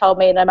anyone told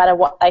me, no matter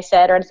what they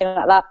said or anything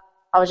like that.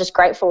 I was just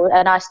grateful,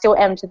 and I still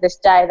am to this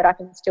day that I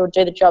can still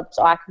do the jobs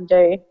I can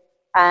do.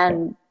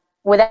 And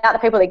without the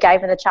people that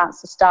gave me the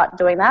chance to start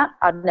doing that,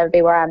 I'd never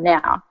be where I am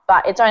now.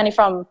 But it's only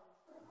from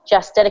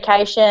just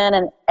dedication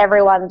and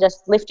everyone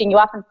just lifting you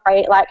up and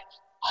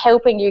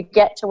helping you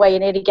get to where you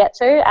need to get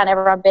to, and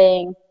everyone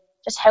being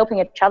just helping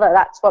each other.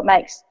 That's what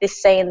makes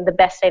this scene the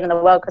best scene in the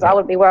world, because I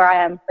wouldn't be where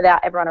I am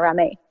without everyone around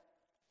me.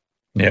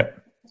 Yeah.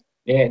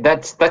 Yeah,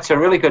 that's a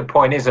really good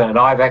point, isn't it? And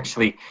I've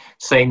actually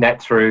seen that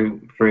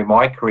through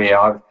my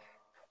career.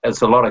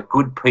 There's a lot of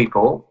good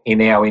people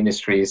in our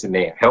industry, isn't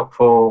there?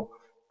 Helpful,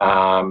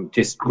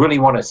 just really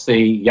want to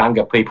see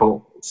younger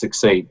people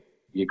succeed.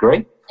 You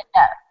agree?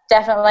 Yeah,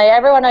 definitely.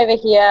 Everyone over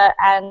here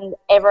and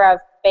ever I've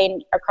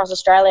been across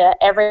Australia,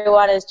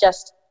 everyone is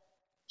just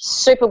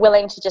super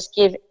willing to just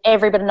give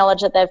every bit of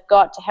knowledge that they've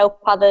got to help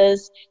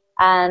others.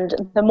 And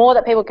the more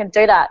that people can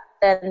do that,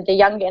 then the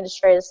younger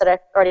industries that are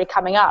already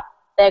coming up,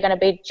 they're going to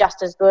be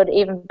just as good,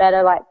 even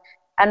better.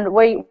 And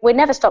we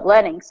never stop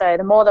learning. So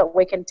the more that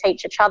we can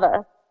teach each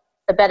other,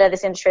 the better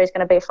this industry is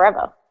going to be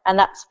forever. And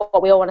that's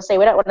what we all want to see.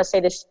 We don't want to see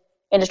this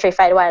industry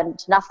fade away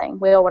into nothing.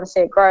 We all want to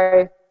see it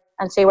grow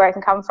and see where it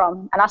can come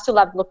from. And I still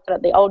love looking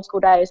at the old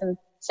school days and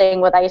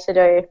seeing what they used to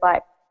do.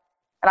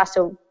 And I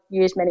still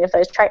use many of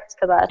those traits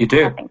because I think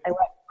they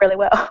work really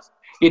well.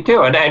 You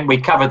do, and we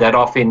covered that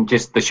off in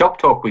just the shop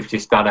talk we've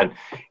just done. And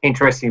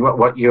interesting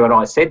what you and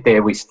I said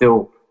there,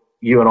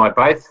 you and I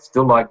both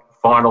still like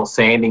final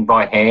sanding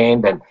by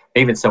hand and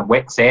even some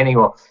wet sanding.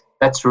 Well,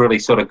 that's really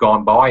sort of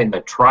gone by in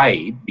the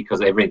trade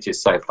because everything's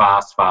just so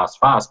fast.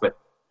 But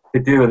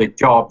to do the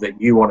job that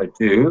you want to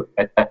do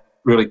at that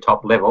really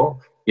top level,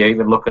 you're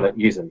even looking at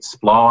using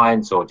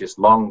splines or just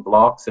long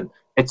blocks, and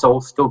it's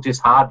all still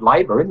just hard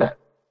labour, isn't it?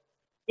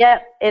 Yeah,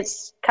 it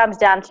comes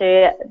down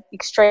to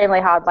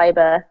extremely hard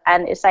labour.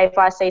 And say if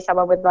I see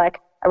someone with a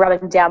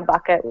rubbing down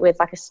bucket with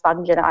a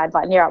sponge in it, I'd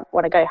near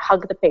want to go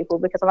hug the people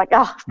because I'm like,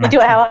 we do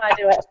it how I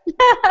do it.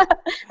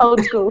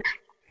 Old school.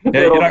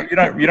 Yeah,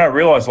 you don't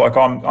realise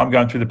I'm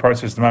going through the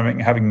process at the moment,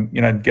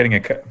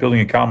 building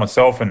a car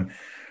myself, and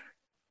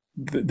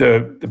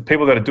the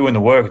people that are doing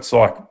the work, it's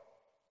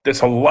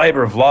there's a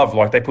labour of love.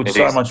 They put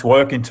so much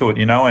work into it,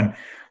 and.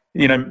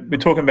 We're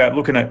talking about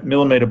looking at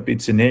millimetre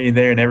bits in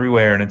there and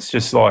everywhere, and it's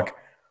just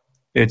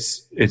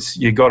it's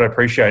you got to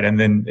appreciate it. And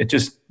then it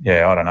just,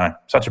 I don't know,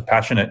 such a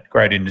passionate,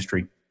 great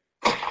industry.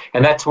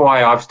 And that's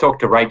why I've talked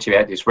to Rach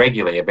about this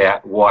regularly,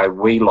 about why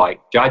we like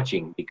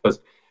judging,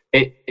 because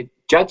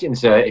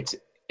judging's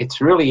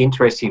it's really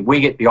interesting. We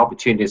get the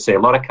opportunity to see a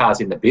lot of cars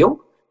in the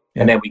build,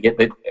 and then we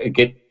get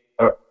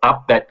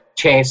up that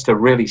chance to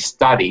really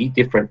study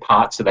different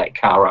parts of that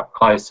car up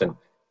close. And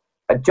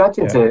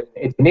judging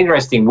it's an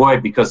interesting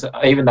word, because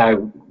even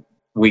though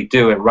we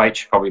do, and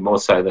Rach probably more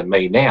so than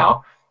me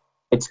now,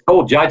 it's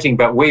called judging,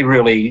 but we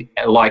really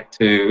like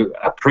to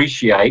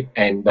appreciate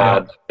and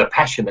the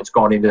passion that's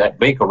gone into that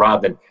vehicle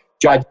rather than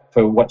judge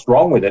for what's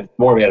wrong with it. It's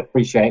more about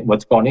appreciating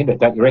what's gone into it,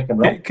 don't you reckon,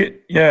 Rach?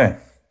 Yeah.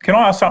 Can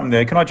I ask something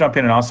there? Can I jump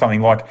in and ask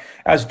something?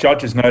 As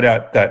judges, no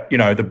doubt that,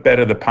 the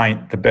better the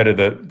paint, the better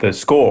the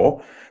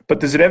score. But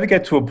does it ever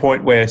get to a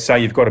point where,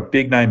 say, you've got a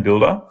big name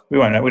builder, we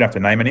don't have to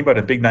name any, but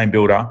a big name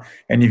builder,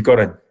 and you've got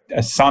a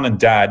son and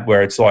dad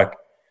where it's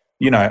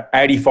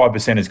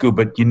 85% is good,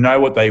 but you know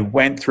what they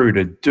went through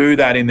to do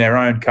that in their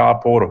own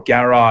carport or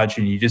garage,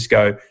 and you just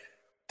go,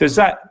 does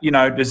that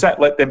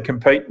let them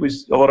compete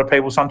with a lot of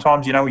people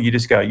sometimes, you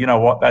just go, you know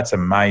what, that's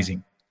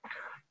amazing.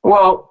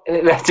 Well,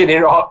 that's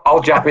it. I'll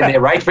jump in there,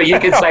 Rach, but you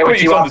can say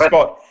what you want.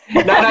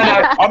 No.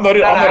 I'm not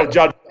a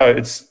judge.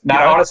 It's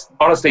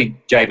honestly,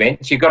 J-Ben,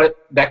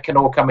 that can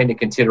all come into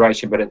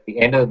consideration, but at the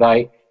end of the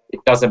day, it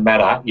doesn't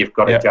matter. You've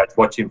got to judge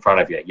what's in front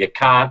of you. You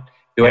can't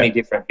do any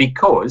different,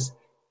 because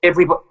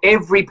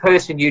every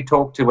person you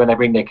talk to when they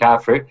bring their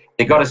car through,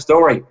 they got a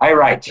story. Hey,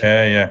 Rach.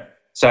 Yeah.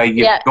 So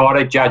you've got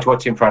to judge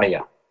what's in front of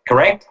you.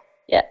 Correct?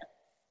 Yeah.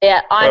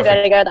 I'm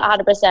going to go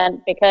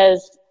 100%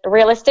 because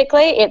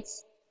realistically,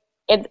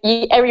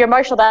 you're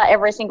emotional about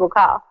every single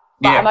car.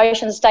 But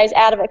emotion stays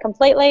out of it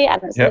completely,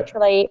 and it's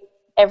literally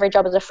every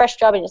job is a fresh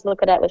job, and you just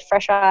look at it with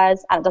fresh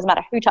eyes, and it doesn't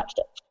matter who touched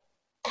it.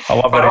 I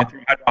love that,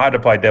 Anthony. I had to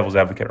play devil's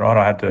advocate, right?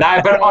 I had to.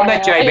 No, but on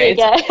that, J-Ben,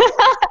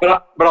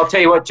 but I'll tell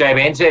you what,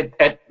 J-Ben,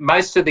 at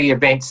most of the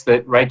events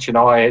that Rach and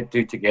I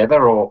do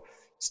together, or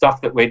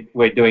stuff that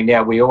we're doing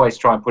now, we always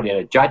try and put in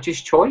a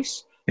judge's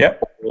choice.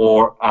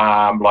 Or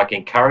like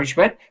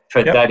encouragement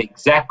for that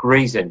exact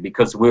reason,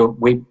 because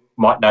we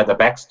might know the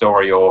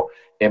backstory, or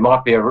there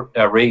might be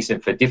a reason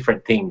for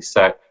different things.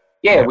 So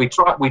we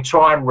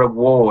try and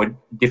reward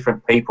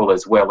different people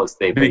as well as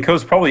their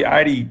because probably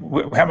 80.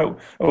 I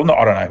don't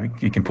know.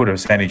 You can put a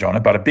percentage on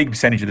it, but a big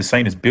percentage of the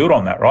scene is built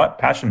on that, right?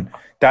 Passion,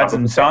 dads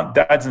and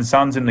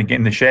sons in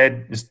the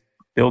shed, just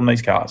building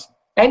these cars,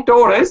 and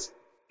daughters.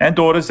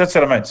 That's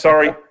what I meant.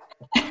 Sorry.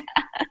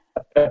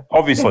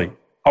 Obviously.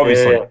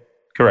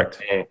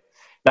 Correct. Yeah.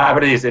 No,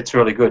 but it's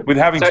really good. With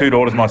having two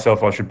daughters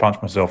myself, I should punch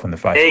myself in the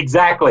face.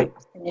 Exactly.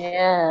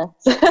 Yeah.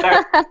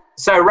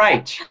 so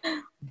Rach,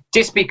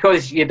 just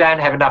because you don't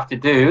have enough to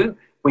do,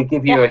 we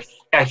give you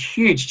a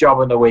huge job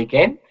on the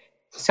weekend.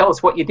 Tell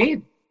us what you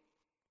did.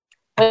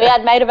 We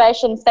had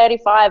Motivation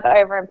 35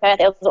 over in Perth.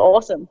 It was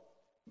awesome.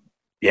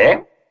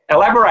 Yeah?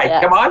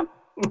 Elaborate. Come on.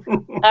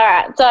 All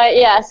right.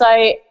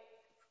 So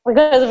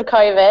because of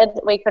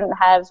COVID, we couldn't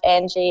have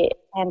Angie,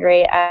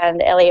 Henry,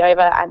 and Ellie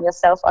over, and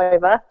yourself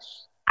over,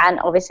 and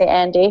obviously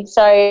Andy.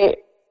 So,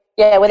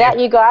 without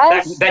you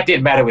guys... That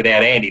didn't matter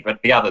without Andy,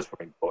 but the others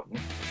were important.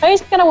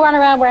 Who's going to run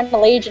around wearing the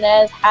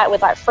Legionnaires hat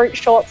with, fruit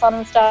shorts on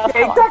and stuff?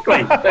 Yeah,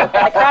 exactly. The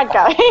crowd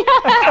going.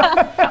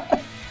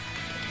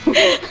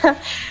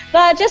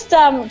 No, just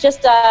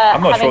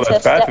I'm not sure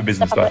that's bad for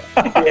business, though.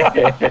 No,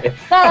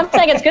 I'm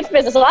saying it's good for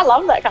business. I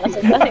love that kind of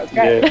stuff. I think it's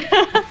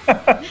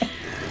great.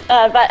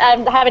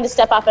 But having to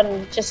step up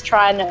and just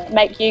try and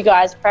make you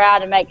guys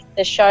proud and make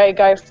the show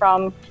go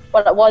from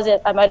what it was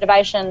a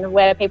motivation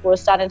where people were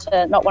starting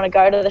to not want to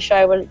go to the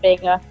show, with it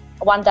being a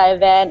one-day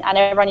event, and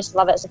everyone used to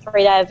love it. It's a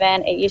 3-day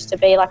event. It used to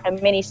be like a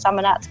mini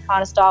Summer Nuts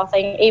kind of style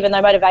thing, even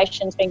though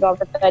Motivation's been going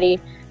for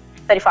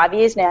 35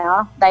 years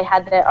now. They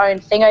had their own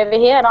thing over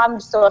here, and I'm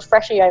still a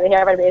freshie over here.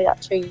 I've only been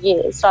about 2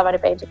 years, so I've only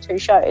been to 2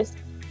 shows.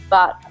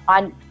 But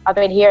I've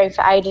been hearing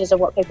for ages of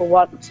what people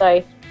want.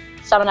 So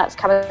Summer Nuts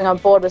coming on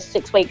board was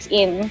 6 weeks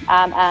in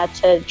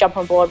to jump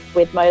on board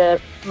with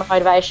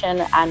Motivation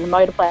and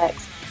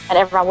Motorplex, and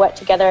everyone worked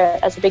together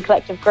as a big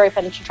collective group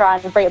and to try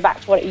and bring it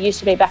back to what it used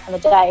to be back in the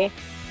day,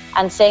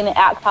 and seeing the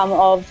outcome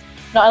of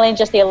not only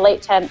just the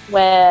elite tent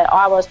where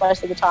I was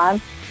most of the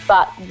time,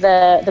 but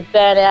the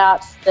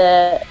burnouts,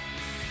 the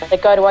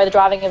go-to-the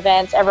driving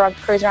events, everyone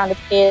cruising around the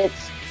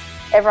pits,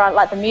 everyone,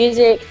 like the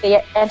music,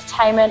 the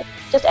entertainment,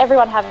 just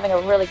everyone having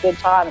a really good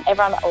time, and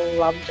everyone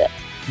loved it.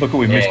 Look what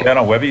we missed out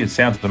on, Webby. It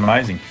sounds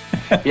amazing.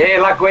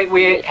 Like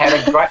we had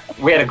a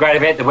great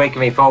event the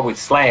weekend before with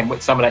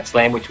Summer Nuts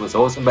Slam, which was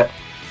awesome. But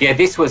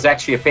this was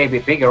actually a fair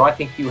bit bigger. I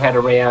think you had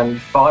around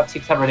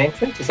 500-600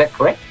 entrants. Is that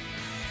correct?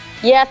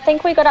 Yeah, I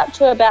think we got up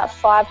to about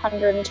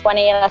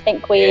 520, and I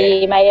think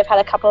we may have had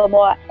a couple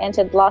more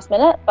entered last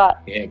minute.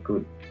 But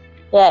good.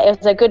 Yeah, it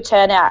was a good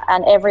turnout,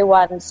 and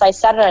everyone. So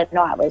Saturday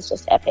night was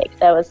just epic.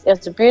 It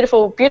was a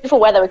beautiful, beautiful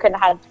weather. We couldn't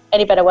have had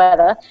any better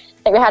weather.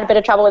 I think we had a bit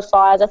of trouble with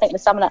fires. I think the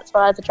Summer Nuts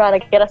fires are trying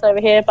to get us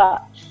over here,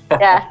 but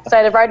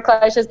so the road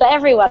closures. But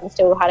everyone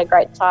still had a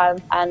great time,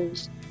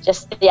 and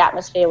just the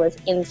atmosphere was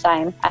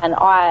insane. And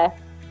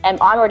I'm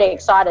already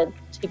excited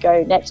to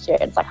go next year.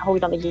 It's like a whole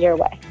another year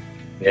away.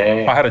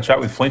 Yeah. I had a chat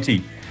with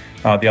Flinty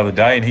the other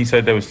day, and he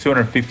said there was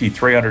 250,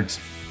 300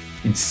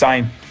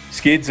 insane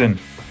skids, and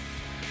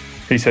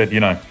he said,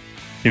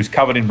 he was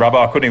covered in rubber.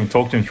 I couldn't even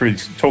talking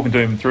to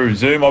him through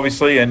Zoom,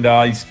 obviously, and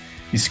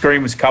his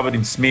screen was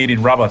smeared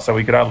in rubber, so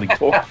he could hardly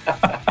talk.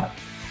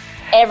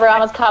 Everyone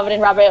was covered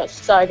in rubber. It was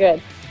so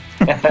good.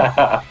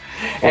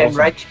 And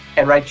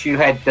Rach, you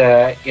had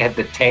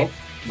the tent,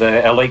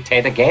 the elite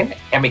tent again.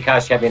 How many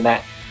cars do you have in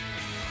that?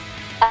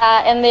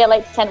 In the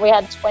elite tent, we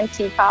had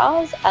 20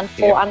 cars and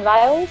 4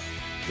 unveils.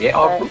 Yeah,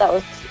 so that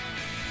was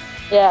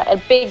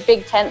a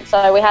big tent.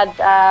 So we had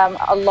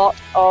a lot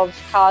of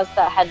cars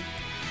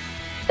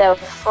they were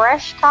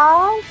fresh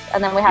cars,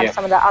 and then we had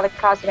some of the other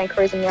cars that have been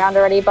cruising around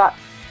already. But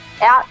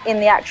out in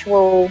the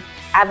actual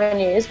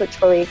avenues, which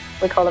we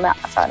call them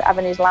outside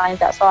avenues,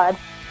 lanes outside,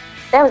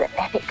 there was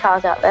epic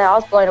cars out there. I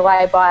was blown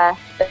away by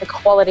the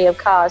quality of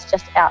cars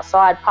just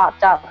outside,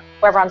 parked up,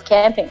 where everyone's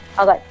camping.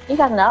 I was like, you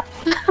guys are nuts.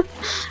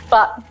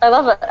 But I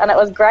love it, and it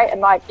was great.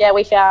 And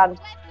we found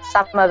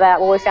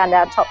we found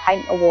our top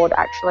paint award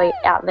actually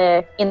out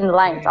there in the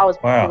lanes. I was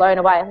blown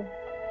away.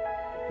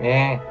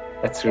 Yeah,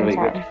 that's really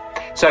good.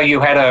 So you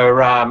had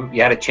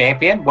a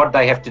champion. What did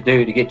they have to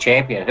do to get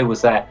champion? Who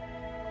was that?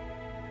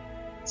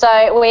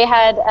 So we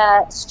had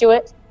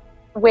Stuart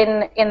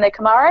win in the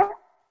Camaro,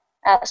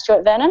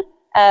 Stuart Vernon,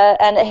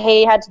 and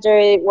he had to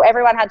do,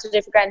 everyone had to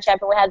do for Grand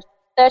Champion. We had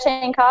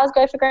 13 cars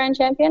go for Grand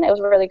Champion. It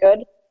was really good.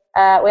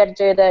 We had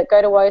to do the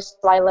Go to Woe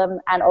slalom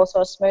and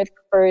also a smooth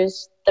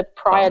cruise the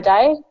prior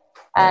day.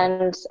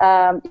 And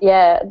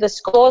the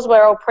scores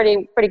were all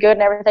pretty good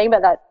and everything,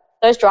 but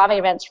those driving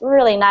events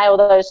really nail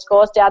those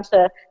scores down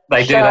to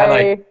They do, don't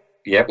they?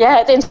 Yep. Yeah,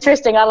 it's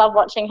interesting. I love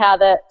watching how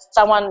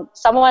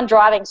someone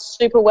driving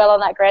super well on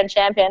that Grand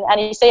Champion,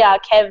 and you see our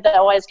Kev that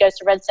always goes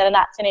to Red Centre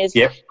Nats in his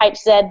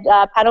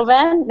HZ panel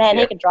van. Man,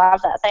 he can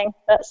drive that thing.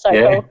 That's so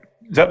cool.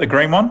 Is that the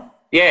green one?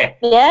 Yeah.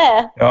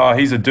 Yeah. Oh,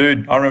 he's a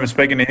dude. I remember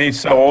speaking to him. He's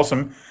so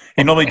awesome.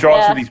 He normally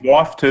drives with his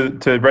wife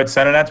to Red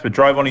Centre Nats, but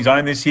drove on his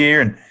own this year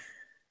and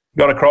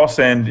got across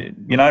and,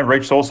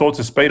 reached all sorts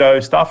of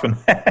speedo stuff and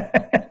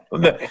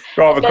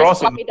drive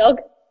across. Puppy dog.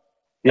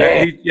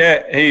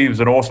 He was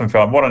an awesome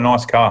fella. What a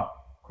nice car.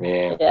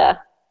 Yeah. Yeah.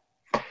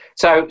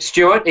 So,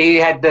 Stuart, he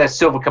had the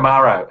silver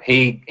Camaro.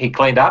 He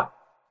cleaned up?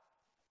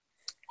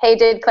 He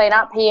did clean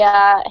up.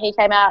 He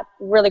came out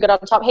really good on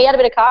top. He had a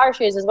bit of car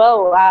issues as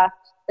well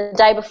the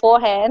day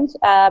beforehand,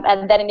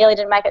 and then he nearly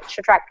didn't make it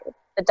to track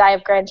the day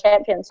of Grand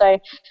Champion. So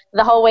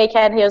the whole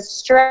weekend he was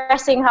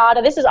stressing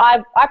harder.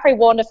 I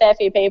pre-warned a fair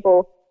few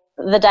people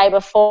the day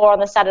before on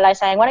the Saturday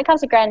saying, when it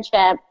comes to Grand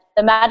Champ,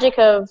 the magic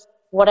of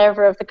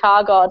whatever of the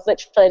car gods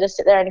literally just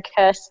sit there and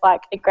curse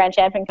like the Grand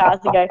Champion cars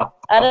and go,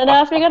 I don't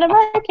know if you're going to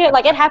make it.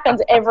 Like, it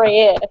happens every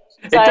year.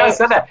 It does,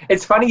 doesn't it?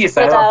 It's funny you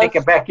say that. I'm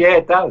thinking back,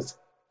 it does.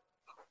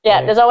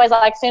 Yeah, there's always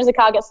as soon as the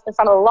car gets to the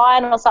front of the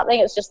line or something,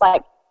 it's just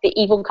like the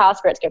evil car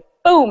spirits go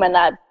boom and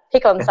they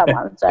pick on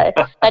someone. So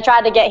they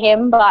tried to get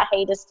him, but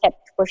he just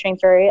kept pushing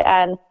through,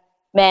 and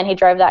man, he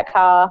drove that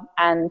car,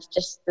 and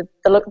just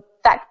the look,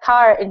 that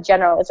car in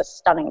general is a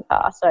stunning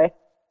car. So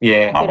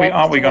yeah,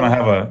 aren't we going to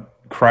have a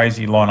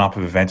crazy lineup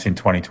of events in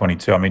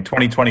 2022? I mean,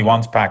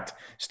 2021's packed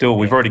still.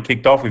 We've already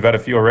kicked off. We've had a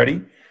few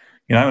already,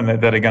 and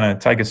that are going to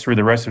take us through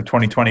the rest of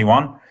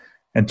 2021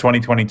 and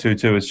 2022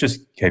 too. It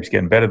just keeps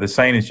getting better. The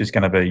scene is just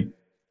going to be,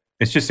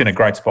 it's just in a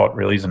great spot,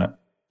 really, isn't it?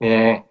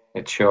 Yeah,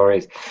 it sure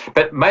is.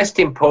 But most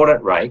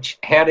important, Rach,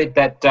 how did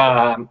that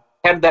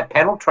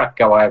panel truck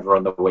go over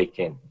on the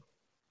weekend?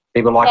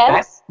 People like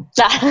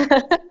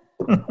that?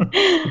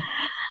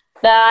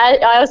 No,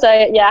 I also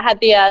had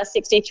the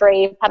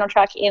 63 panel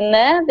truck in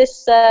there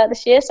this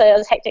year, so it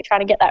was hectic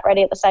trying to get that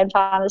ready at the same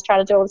time as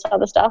trying to do all this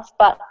other stuff.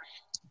 But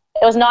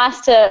it was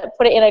nice to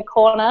put it in a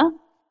corner,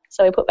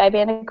 so we put baby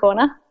in a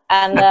corner,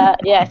 and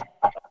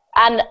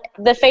and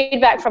the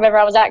feedback from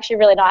everyone was actually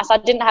really nice. I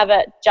didn't have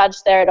it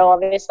judged there at all,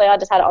 obviously. I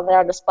just had it on there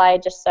on display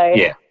just so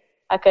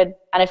I could,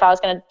 and if I was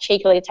going to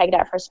cheekily take it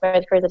out for a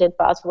smooth cruise, I did,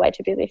 but I was way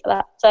too busy for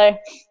that. So.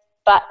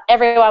 But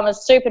everyone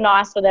was super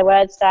nice with their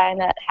words, saying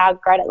that how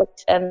great it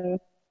looked, and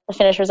the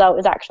finished result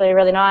was actually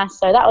really nice.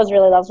 So that was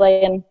really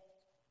lovely. And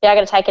I'm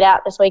going to take it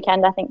out this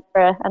weekend, I think,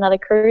 for another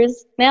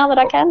cruise now that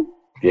I can.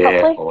 Yeah,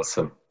 hopefully.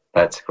 Awesome.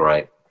 That's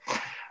great.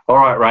 All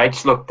right,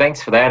 Rach, look,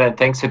 thanks for that, and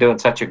thanks for doing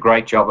such a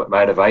great job at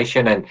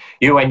Motivation. And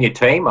you and your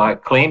team,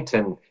 Clint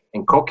and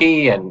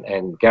Cookie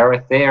and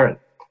Gareth there, and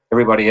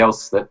everybody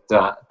else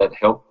that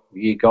helped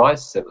you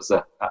guys. It was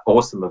an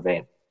awesome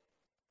event.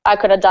 I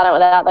could have done it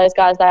without those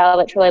guys. They are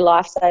literally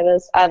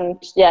lifesavers.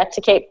 And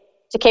to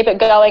keep it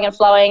going and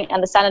flowing,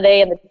 and the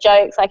sanity and the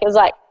jokes, it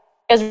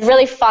was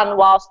really fun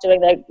whilst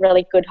doing the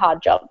really good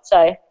hard job.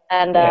 So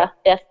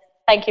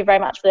thank you very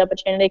much for the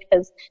opportunity,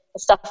 because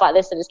it's stuff like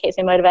this that just keeps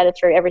me motivated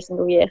through every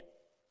single year.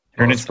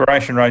 You're an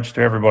inspiration, Rach,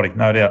 to everybody,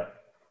 no doubt.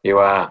 You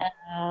are.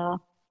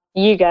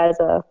 You guys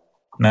are.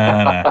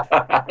 No.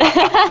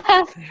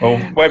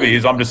 Well, Webby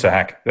is. I'm just a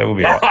hack. That will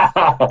be all right.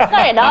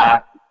 No, you're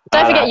not.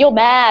 Don't forget, you're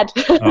mad.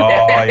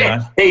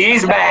 He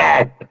is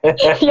mad.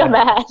 You're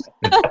mad.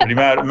 It's pretty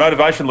mad.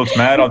 Motivation looks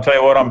mad. I'll tell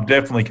you what, I'm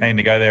definitely keen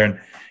to go there and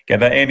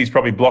get that. Andy's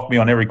probably blocked me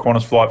on every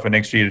Qantas flight for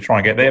next year to try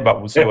and get there, but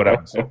we'll see what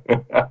happens.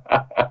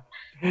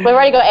 We've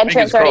already got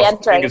entrance already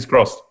entering. Fingers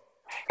crossed.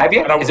 Have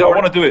you? And I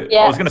want to do it.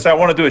 Yeah. I was going to say, I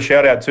want to do a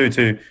shout out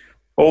to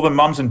all the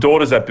mums and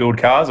daughters that build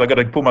cars. I got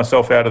to pull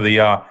myself out of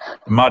the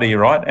mud here,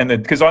 right? And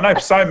because I know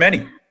so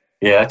many.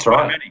 Yeah, that's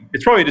right.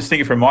 It's probably just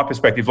thinking from my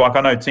perspective. Like,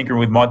 I know tinkering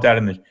with my dad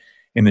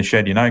in the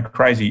shed,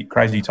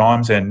 crazy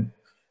times. And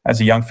as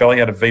a young fella, he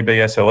had a VB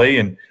SLE,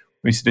 and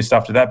we used to do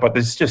stuff to that. But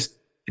it's just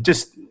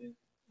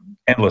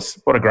endless.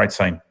 What a great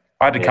scene.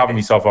 I had to cover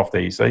myself off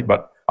there, you see,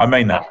 but I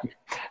mean that.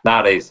 No,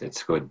 it is.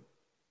 It's good.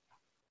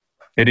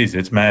 It is.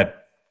 It's mad.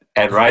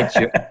 And Rach,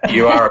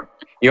 you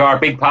are a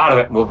big part of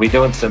it. We'll be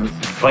doing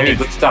plenty of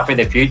good stuff in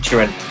the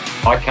future, and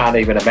I can't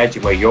even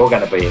imagine where you're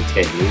going to be in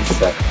 10 years.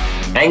 So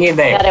hang in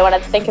there. I don't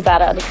want to think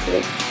about it,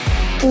 honestly.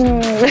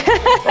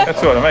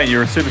 That's what I mean.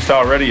 You're a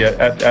superstar already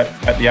at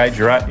the age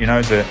you're at,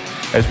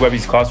 as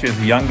Webby's classed you as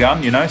a young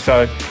gun,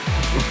 so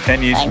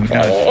 10 years from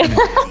now,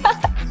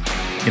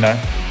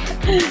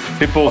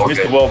 Pitbull's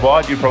Mr.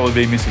 Worldwide, you'll probably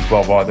be Mrs.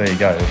 Worldwide. There you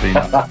go.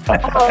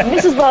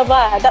 Mrs.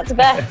 Worldwide, that's the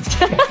best.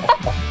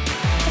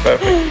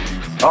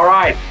 Perfect. All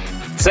right.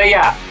 See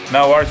ya.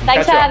 No worries.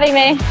 Thanks for having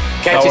me.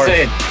 Catch you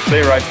soon. See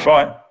you, Rach.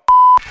 Bye.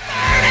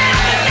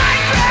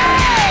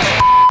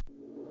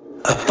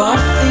 Above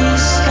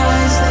these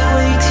skies that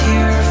wait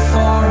here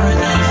for an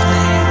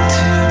evening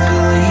to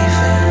believe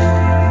in,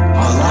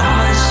 our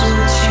lives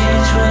will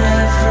change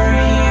whenever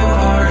you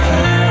are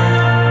here.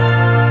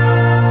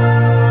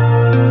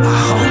 I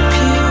hope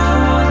you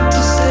want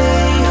to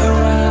stay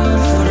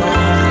around for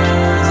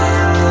longer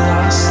than the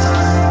last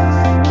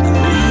time, and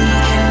we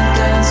can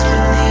dance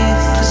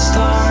beneath the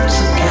stars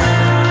again.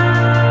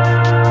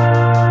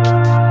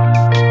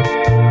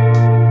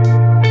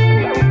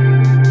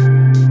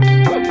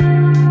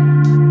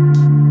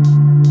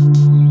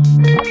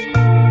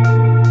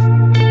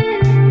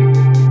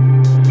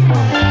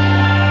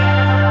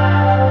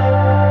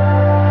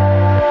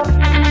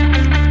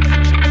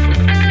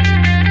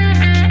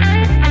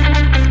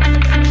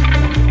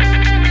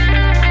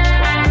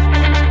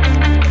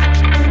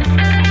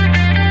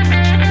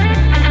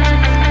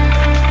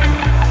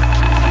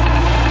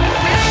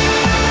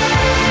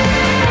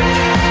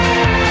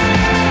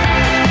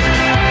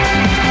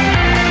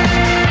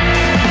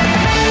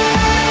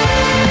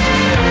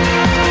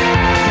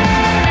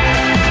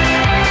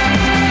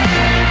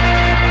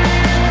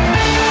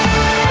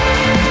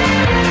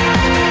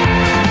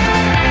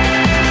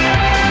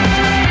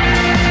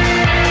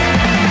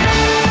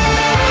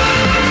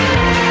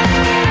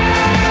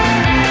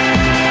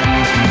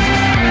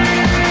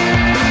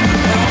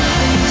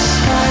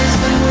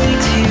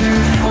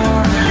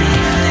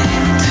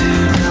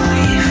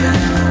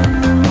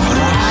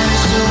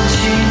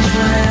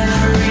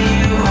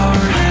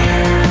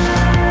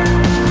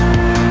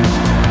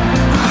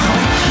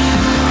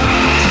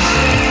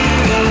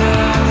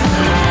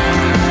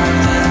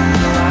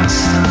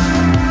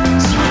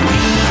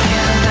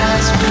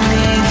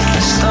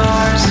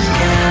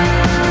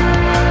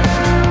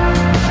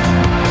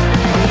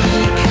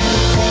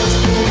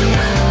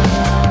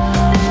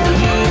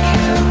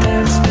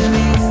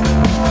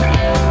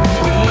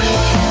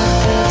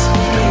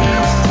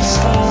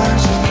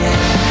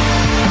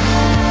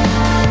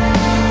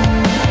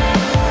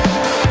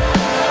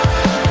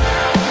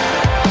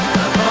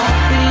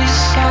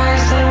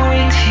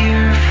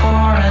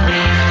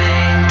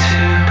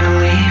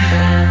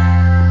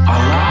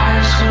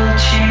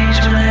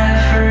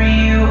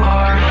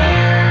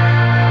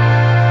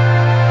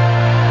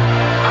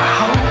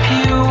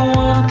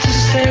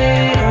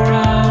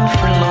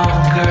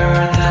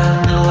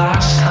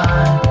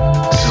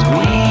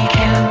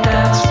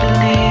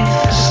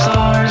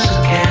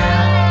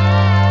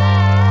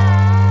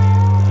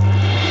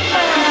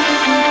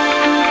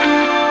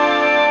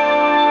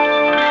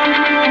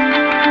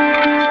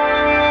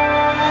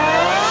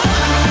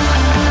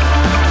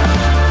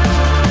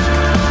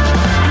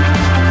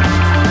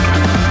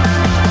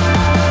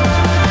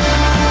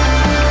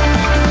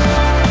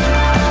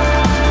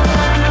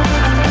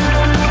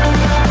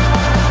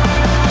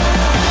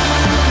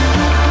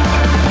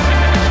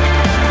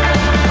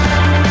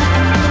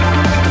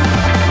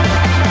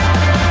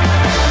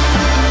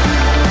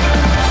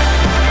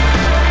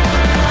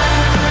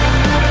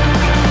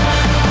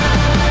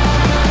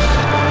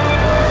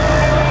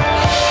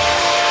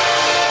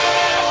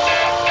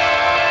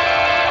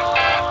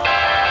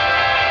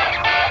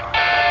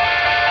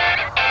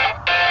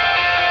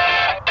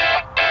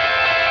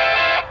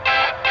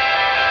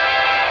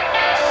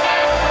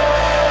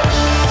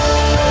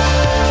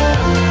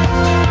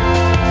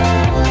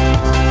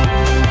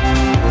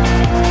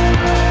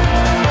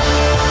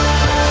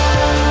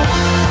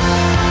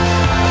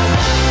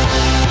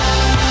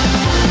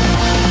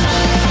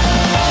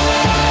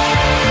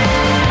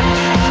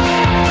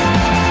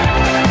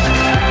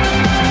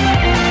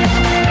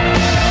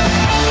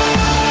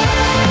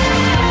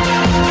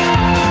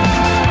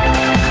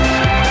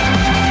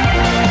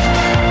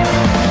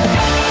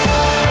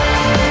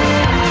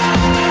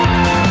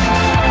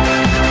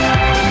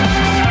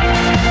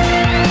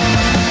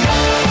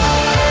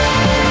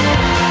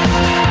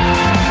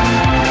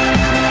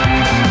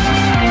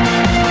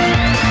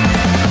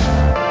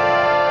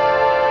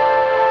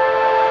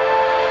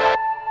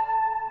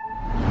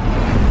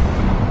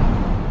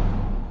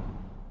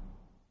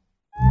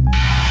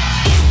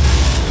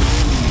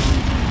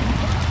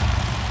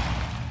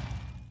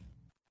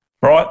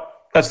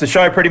 That's the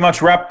show pretty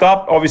much wrapped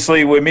up.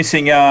 Obviously, we're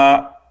missing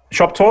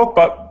Shop Talk,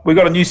 but we've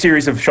got a new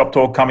series of Shop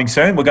Talk coming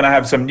soon. We're going to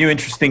have some new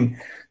interesting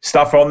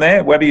stuff on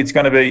there. Webby, it's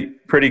going to be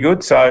pretty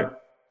good, so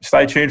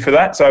stay tuned for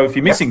that. So if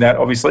you're missing that,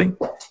 obviously,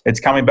 it's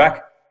coming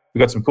back.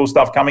 We've got some cool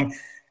stuff coming.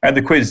 And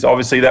the quiz,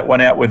 obviously, that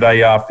went out with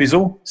a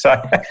fizzle. So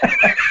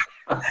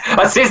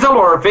a sizzle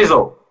or a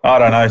fizzle? I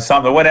don't know.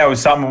 Something went out with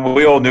something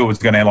we all knew it was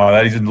going to end like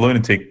that. He's a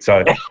lunatic.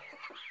 So,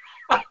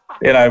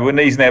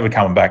 he's never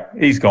coming back.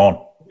 He's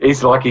gone.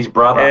 He's like his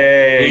brother.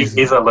 Yeah,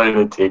 He's a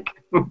lunatic.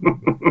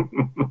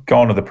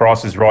 Gone to the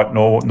Price is Right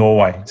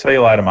Norway. See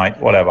you later, mate.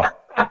 Whatever.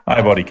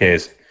 Nobody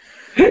cares.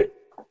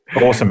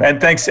 Awesome. And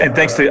thanks to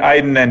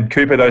Aiden and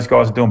Cooper. Those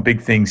guys are doing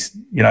big things,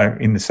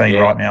 in the scene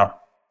right now.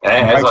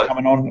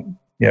 Coming on.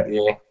 Yeah.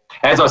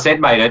 As I said,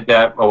 mate,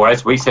 or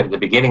as we said at the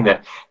beginning,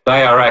 that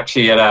they are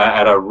actually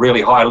at a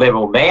really high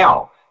level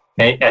now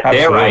at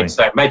their age.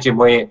 So imagine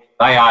where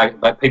they are.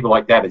 That people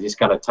like that are just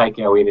going to take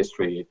our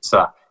industry.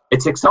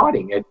 It's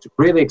exciting. It's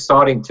really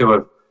exciting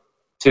to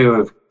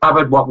have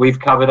covered what we've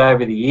covered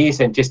over the years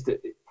and just to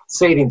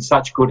see it in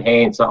such good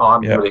hands. So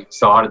I'm really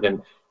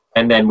excited.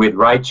 And then with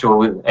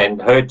Rachel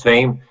and her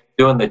team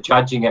doing the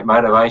judging at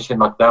Motivation,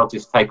 like they'll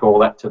just take all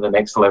that to the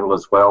next level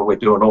as well. We're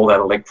doing all that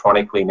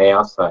electronically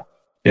now. So,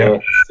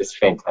 it's just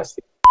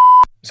fantastic.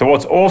 So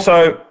what's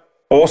also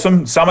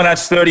awesome, Summer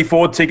Nats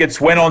 34 tickets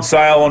went on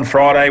sale on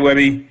Friday,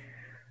 Webby.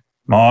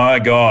 My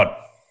God.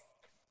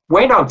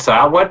 Went on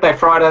sale? Weren't they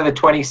Friday the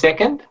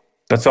 22nd?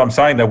 That's what I'm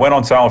saying. They went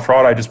on sale on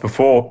Friday just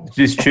before,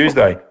 this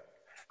Tuesday.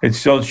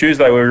 It's on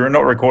Tuesday. We're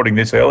not recording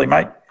this early,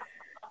 mate.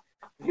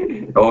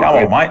 Come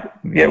on, mate.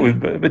 Yeah,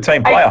 we're a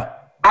team player.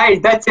 Hey,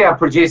 that's our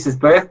producer's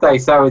birthday.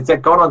 So it's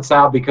gone on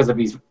sale because of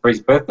for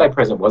his birthday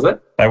present, was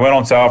it? They went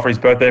on sale for his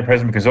birthday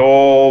present because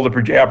all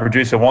our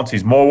producer wants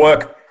is more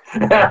work.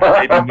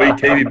 We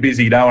keep him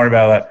busy. Don't worry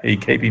about that. We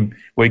keep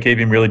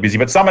him really busy.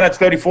 But Summer Nats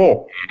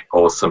 34.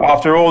 Awesome.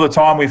 After all the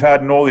time we've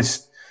had and all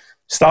this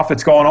stuff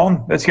that's gone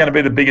on, that's going to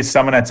be the biggest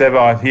Summer Nats ever.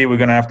 I hear we're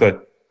going to have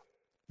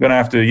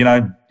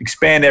to,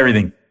 expand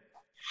everything.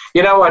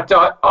 You know what?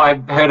 I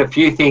heard a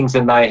few things,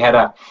 and they had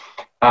a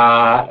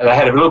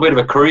little bit of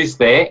a cruise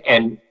there.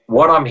 And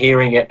what I'm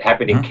hearing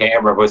happened in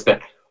Canberra was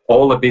that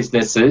all the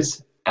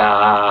businesses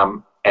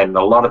and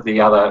a lot of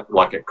the other,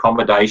 like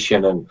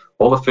accommodation and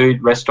all the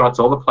food restaurants,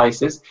 all the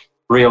places,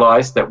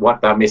 realised that what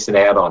they're missing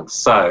out on.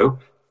 So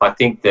I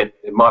think that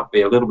it might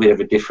be a little bit of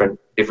a different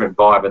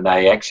vibe, and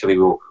they actually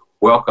will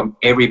welcome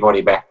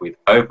everybody back with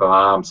open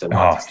arms and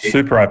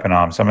super open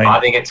arms. I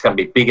think it's going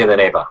to be bigger than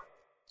ever.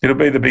 It'll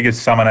be the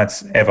biggest Summer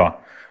Nats ever.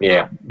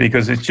 Yeah.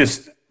 Because it's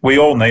just, we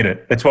all need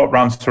it. It's what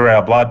runs through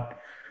our blood.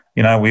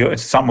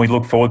 It's something we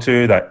look forward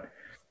to, that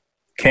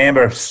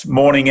Canberra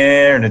morning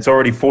air, and it's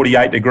already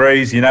 48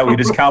 degrees. We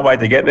just can't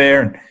wait to get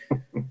there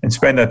and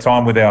spend our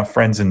time with our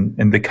friends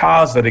and the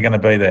cars that are going to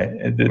be there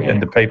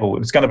and the people.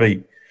 It's going to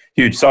be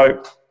huge.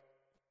 So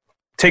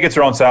tickets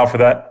are on sale for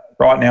that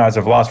right now as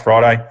of last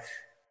Friday.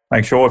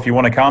 Make sure if you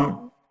want to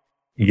come,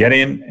 you get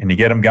in and you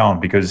get them going,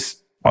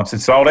 because once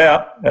it's sold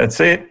out, that's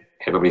it.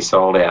 It'll be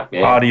sold out,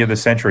 yeah. Party of the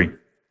century.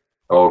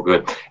 All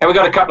good. And we've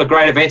got a couple of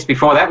great events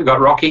before that. We've got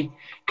Rocky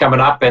coming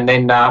up, and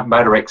then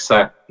Motorex.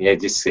 So,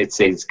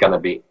 it's going to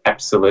be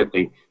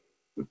absolutely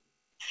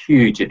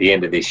huge at the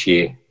end of this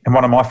year. And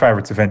one of my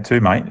favourites event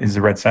too, mate, is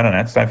the Red Centre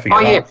Nats. Don't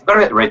forget that. Forgot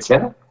about the Red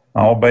Centre.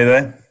 I'll be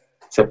there.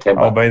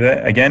 September. I'll be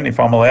there. Again,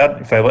 if I'm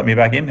allowed, if they let me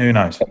back in, who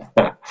knows?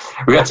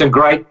 I'll have some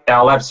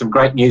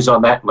great news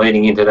on that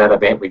leading into that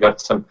event. We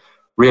got some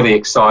really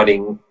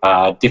exciting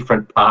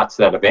different parts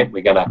of that event.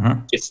 We're going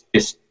to just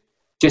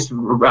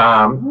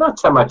not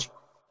so much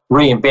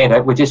reinvent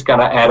it. We're just going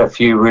to add a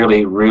few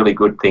really, really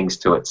good things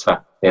to it. So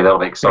that'll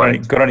be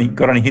exciting. Got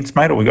any hints,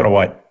 mate, or we got to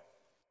wait?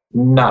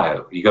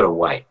 No, you got to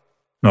wait.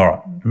 All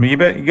right. I mean,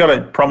 you got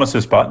to promise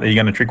us, but that you're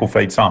going to trickle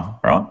feed some,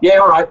 right? Yeah,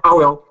 all right. I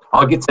will.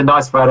 I'll get some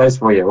nice photos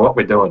for you. What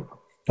we're doing.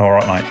 All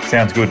right, mate.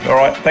 Sounds good. All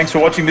right. Thanks for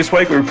watching this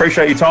week. We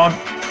appreciate your time.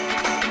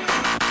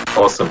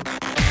 Awesome.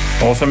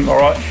 All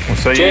right. We'll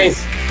see you.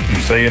 Cheers. We'll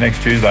see you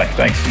next Tuesday.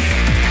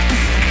 Thanks.